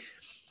here's why.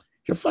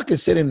 You're fucking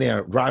sitting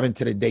there driving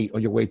to the date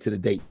on your way to the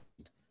date,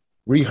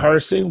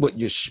 rehearsing what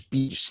your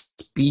speech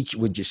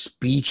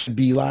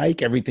be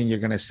like, everything you're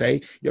going to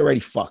say. You're already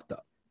fucked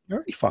up.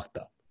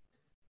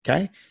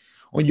 Okay?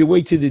 On your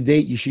way to the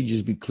date, you should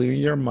just be clearing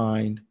your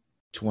mind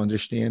to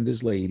understand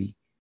this lady,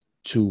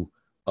 to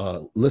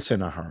listen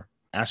to her,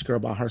 ask her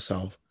about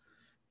herself,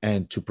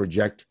 and to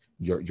project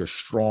your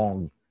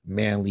strong,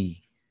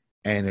 manly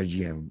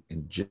energy and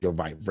your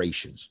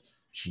vibrations.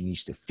 She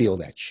needs to feel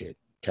that shit.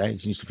 Okay?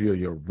 She needs to feel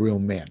you're a real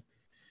man.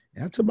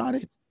 And that's about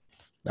it.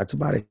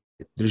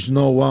 There's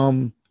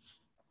nothing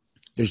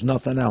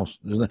else.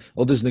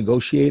 All this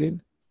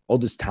negotiating, all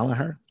this telling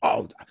her,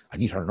 oh, I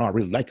need her to know I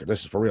really like her.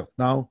 This is for real.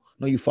 No,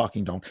 you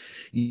fucking don't.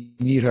 You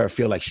need her to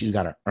feel like she's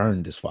got to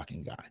earn this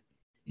fucking guy.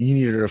 You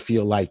need her to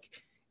feel like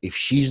if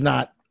she's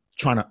not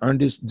trying to earn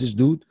this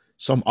dude,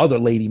 some other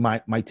lady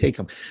might take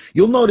him.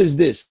 You'll notice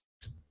this.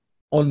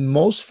 On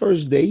most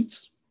first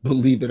dates,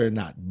 believe it or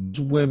not, most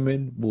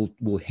women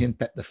will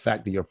hint at the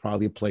fact that you're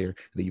probably a player,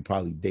 that you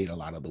probably date a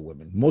lot of the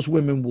women. Most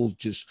women will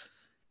just,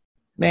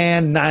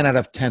 9 out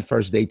of 10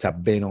 first dates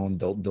I've been on,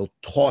 they'll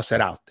toss it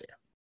out there.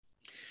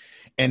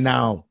 And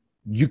now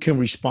you can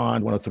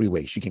respond one of three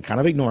ways. You can kind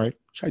of ignore it,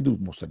 which I do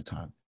most of the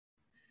time.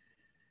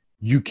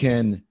 You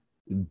can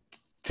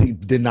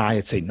deny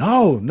it, say,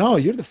 no,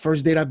 you're the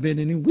first date I've been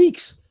in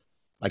weeks,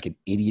 like an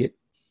idiot.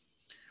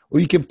 Or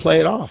you can play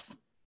it off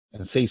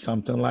and say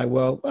something like,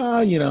 well,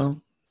 you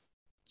know,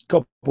 a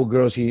couple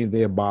girls here and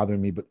there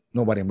bothering me, but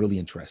nobody I'm really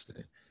interested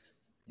in.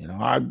 You know,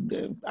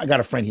 I got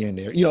a friend here and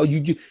there. You know,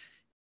 you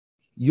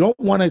don't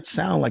want to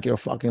sound like you're a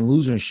fucking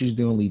loser and she's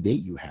the only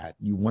date you had.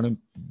 You want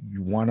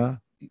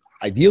to,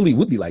 ideally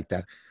would be like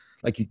that.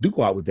 Like you do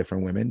go out with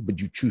different women, but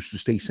you choose to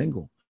stay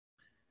single.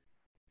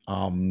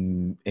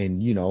 And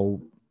you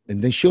know,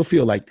 and then she'll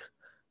feel like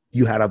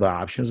you had other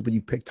options, but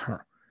you picked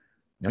her.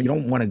 Now you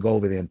don't want to go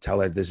over there and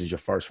tell her this is your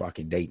first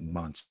fucking date in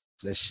months.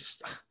 That's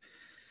just,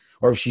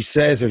 or if she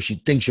says, or if she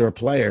thinks you're a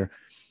player,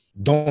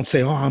 don't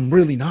say, oh, I'm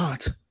really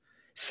not.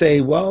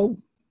 Say, well,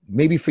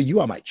 maybe for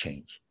you, I might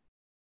change.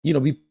 You know,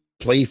 be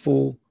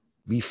playful,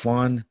 be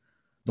fun.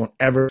 Don't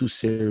ever too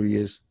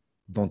serious.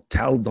 Don't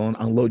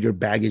unload your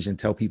baggage and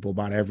tell people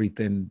about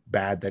everything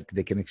bad that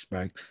they can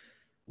expect.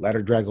 Let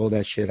her drag all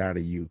that shit out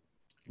of you.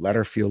 Let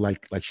her feel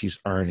like she's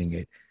earning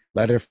it.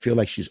 Let her feel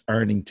like she's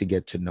earning to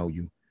get to know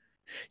you.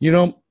 You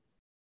know,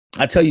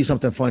 I'll tell you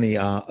something funny,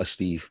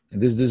 Steve. And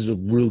this is a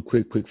real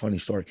quick funny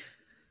story.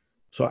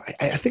 So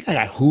I think I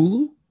got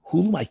Hulu.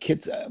 My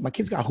kids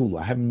got Hulu.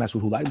 I haven't messed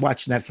with Hulu. I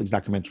watch Netflix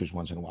documentaries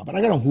once in a while, but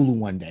I got on Hulu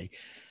one day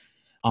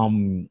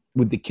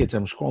with the kids.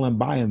 I'm scrolling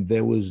by and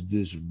there was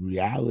this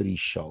reality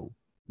show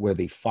where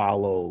they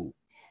follow.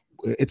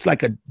 It's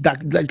like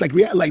like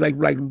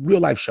real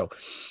life show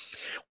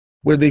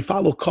where they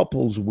follow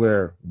couples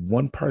where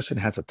one person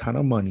has a ton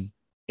of money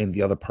and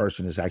the other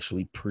person is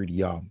actually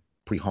pretty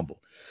humble.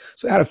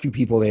 So I had a few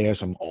people there,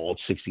 some old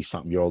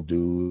 60-something-year-old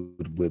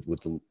dude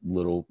with a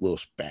little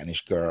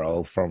Spanish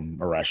girl from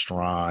a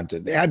restaurant.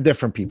 And they had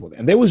different people there.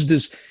 And there was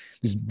this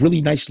really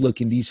nice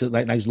looking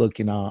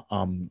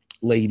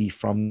lady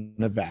from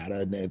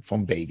Nevada,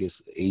 from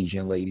Vegas,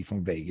 Asian lady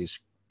from Vegas,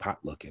 hot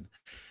looking,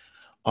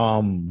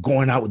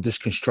 going out with this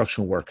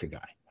construction worker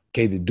guy.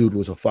 Okay, the dude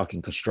was a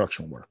fucking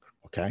construction worker.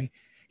 Okay,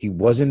 he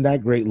wasn't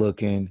that great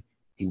looking.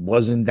 He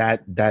wasn't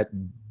that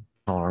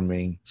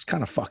charming. It's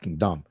kind of fucking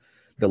dumb.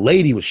 The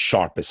lady was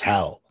sharp as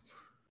hell.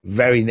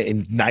 Very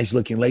nice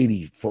looking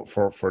lady for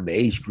the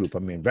age group. I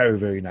mean, very,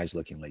 very nice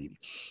looking lady.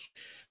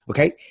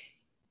 Okay.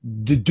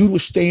 The dude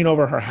was staying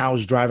over her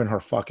house, driving her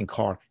fucking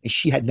car, and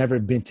she had never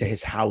been to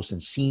his house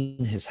and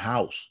seen his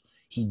house.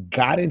 He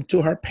got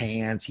into her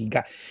pants.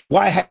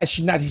 Why has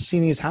she not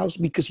seen his house?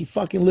 Because he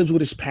fucking lives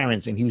with his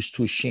parents and he was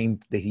too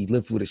ashamed that he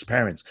lived with his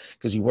parents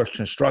because he works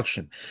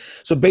construction.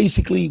 So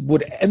basically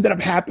what ended up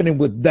happening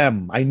with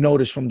them, I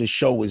noticed from the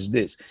show, is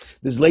this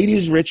lady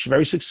is rich,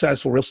 very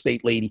successful, real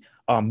estate lady,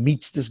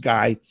 meets this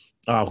guy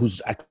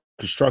who's a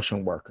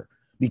construction worker.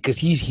 Because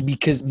he's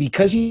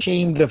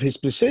ashamed of his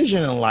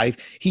position in life,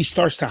 he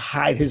starts to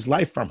hide his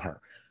life from her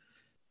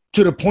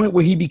to the point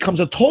where he becomes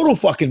a total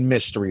fucking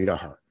mystery to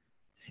her.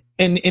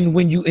 And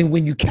when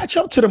you catch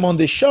up to them on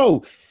this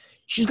show,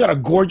 she's got a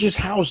gorgeous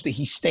house that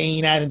he's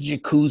staying at in the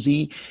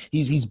jacuzzi.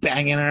 He's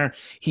banging her.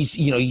 He's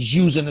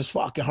using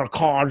her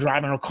car,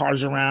 driving her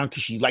cars around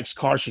because she likes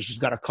cars. So she's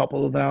got a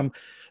couple of them.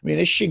 I mean,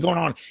 there's shit going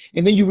on.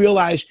 And then you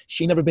realize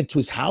she never been to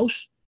his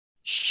house.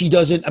 She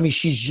doesn't. I mean,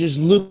 she's just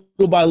little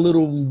by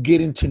little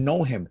getting to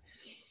know him.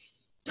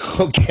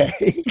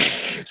 Okay,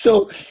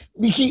 so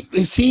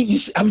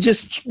I'm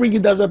just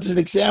bringing that up as an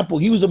example.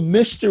 He was a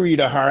mystery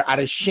to her out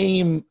of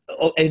shame,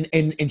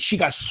 and she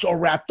got so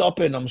wrapped up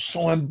in him,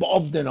 so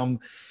involved in him,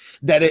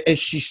 that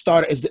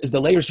as the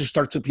layers just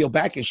start to peel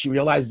back, and she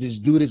realized this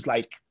dude is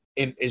like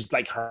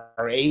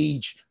her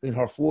age, in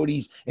her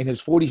 40s, in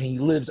his 40s, and he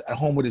lives at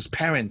home with his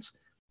parents.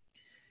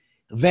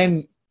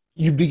 Then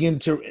you begin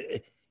to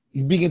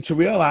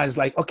realize,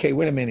 like, okay,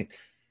 wait a minute.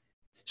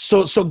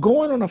 So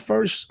going on a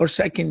first or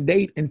second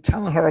date and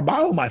telling her about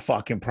all my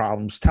fucking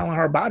problems, telling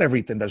her about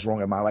everything that's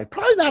wrong in my life,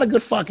 probably not a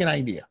good fucking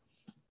idea.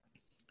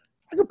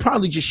 I could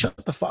probably just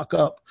shut the fuck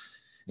up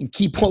and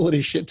keep all of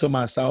this shit to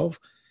myself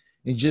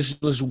and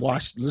just let's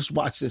watch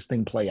this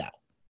thing play out.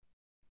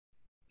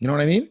 You know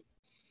what I mean?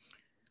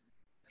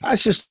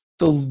 That's just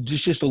a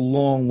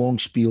long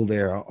spiel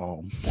there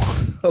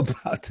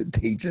about the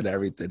dates and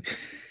everything.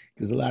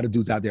 There's a lot of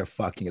dudes out there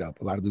fucking it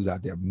up. A lot of dudes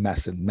out there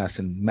messing.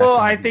 Well,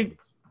 I think.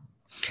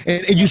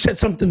 And you said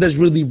something that's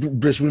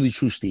really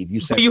true, Steve. You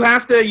said you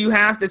have to.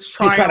 It's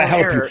trial and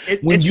error.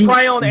 It's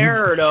trial and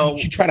error, though.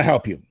 She try to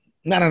help you.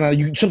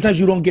 No. Sometimes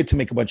you don't get to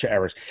make a bunch of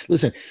errors.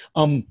 Listen,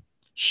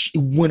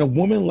 when a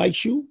woman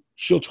likes you,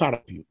 she'll try to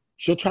help you.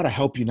 She'll try to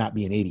help you not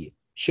be an idiot.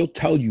 She'll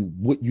tell you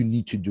what you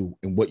need to do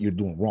and what you're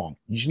doing wrong.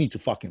 You just need to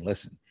fucking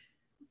listen.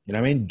 You know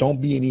what I mean? Don't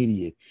be an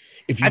idiot.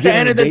 At the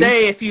end of the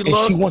day, if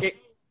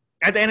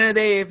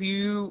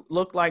you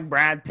look like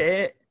Brad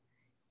Pitt,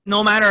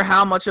 no matter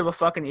how much of a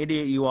fucking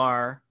idiot you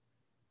are,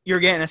 you're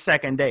getting a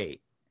second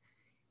date.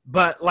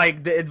 But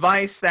like the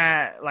advice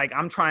that like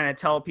I'm trying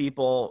to tell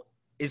people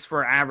is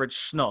for average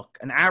schnook.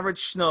 An average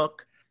schnook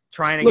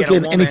trying to Look, get a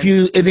and woman.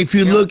 if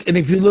you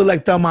look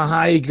like Thelma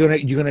Hayek,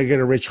 you're gonna get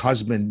a rich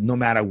husband no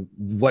matter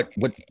what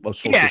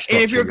social Yeah, and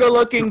if you're a good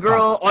looking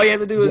girl, all you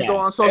have to do is go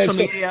on social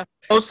media,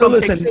 post some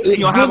pictures, and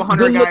you'll have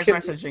 100 guys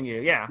messaging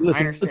you. Yeah, I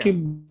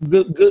understand.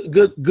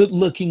 Good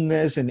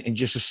lookingness and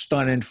just a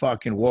stunning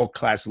fucking world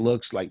class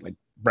looks like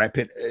Brad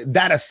Pitt.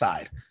 That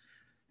aside,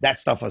 that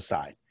stuff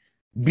aside,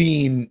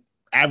 being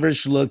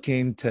average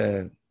looking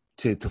to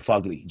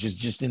fugly,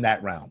 just in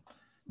that realm,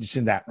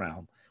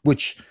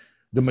 which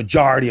the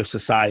majority of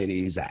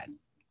society is at.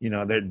 You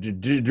know,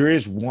 there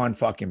is one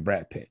fucking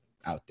Brad Pitt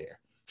out there.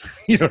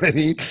 You know what I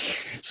mean?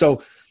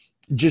 So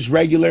just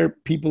regular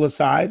people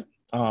aside,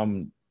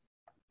 you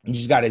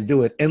just got to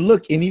do it. And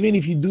look, and even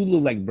if you do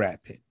look like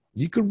Brad Pitt,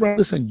 you could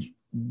listen.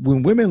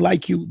 When women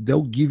like you,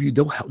 they'll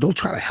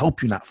try to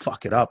help you not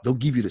fuck it up. They'll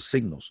give you the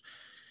signals.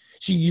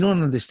 See, you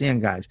don't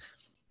understand, guys.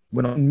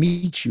 When I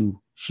meet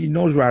you, she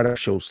knows right if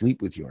she'll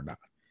sleep with you or not.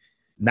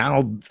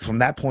 Now, from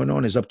that point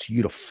on, it's up to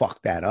you to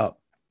fuck that up.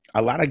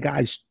 A lot of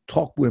guys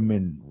talk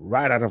women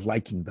right out of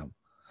liking them.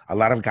 A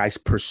lot of guys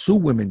pursue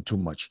women too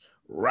much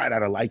right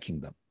out of liking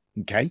them.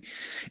 Okay.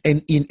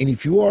 And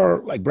if you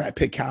are like Brad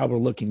Pitt caliber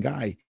looking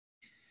guy,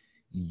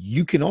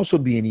 you can also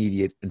be an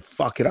idiot and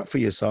fuck it up for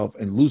yourself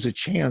and lose a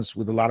chance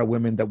with a lot of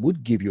women that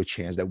would give you a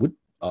chance, that would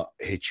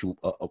hit you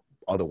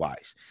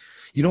otherwise.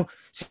 You know,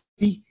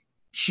 see,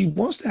 she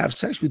wants to have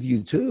sex with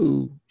you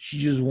too. She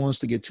just wants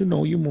to get to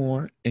know you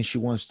more, and she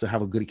wants to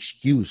have a good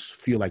excuse,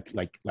 feel like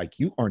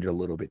you earned it a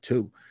little bit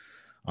too.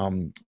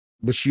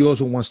 But she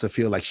also wants to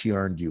feel like she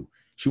earned you.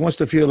 She wants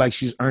to feel like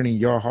she's earning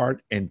your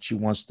heart, and she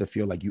wants to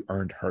feel like you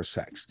earned her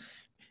sex.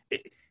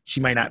 She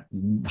may not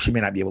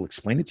be able to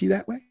explain it to you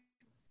that way,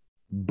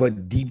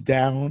 but deep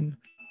down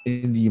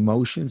in the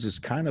emotions is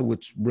kind of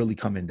what's really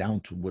coming down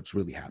to what's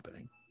really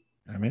happening.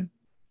 You know what I mean?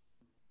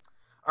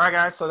 All right,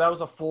 guys. So that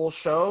was a full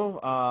show.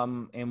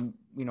 And,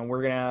 you know,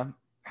 we're going to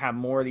have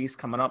more of these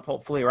coming up,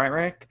 hopefully. Right,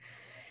 Rick?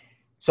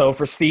 So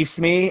for Steve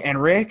Smee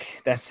and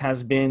Rick, that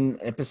has been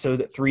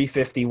episode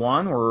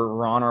 351.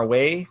 We're on our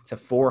way to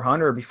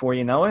 400 before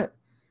you know it.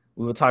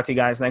 We will talk to you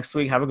guys next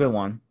week. Have a good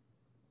one.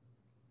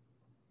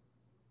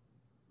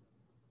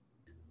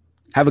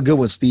 Have a good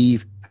one,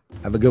 Steve.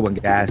 Have a good one,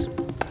 guys.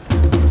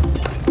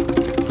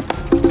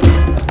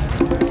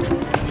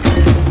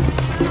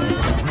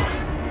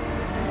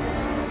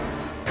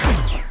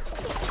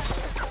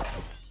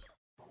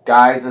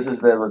 Guys, this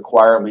is the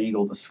required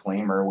legal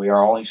disclaimer. We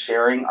are only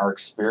sharing our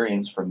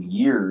experience from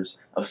years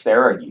of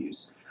steroid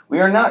use. We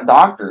are not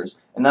doctors,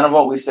 and none of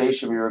what we say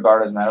should be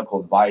regarded as medical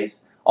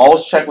advice.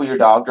 Always check with your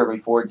doctor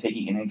before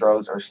taking any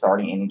drugs or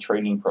starting any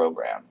training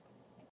program.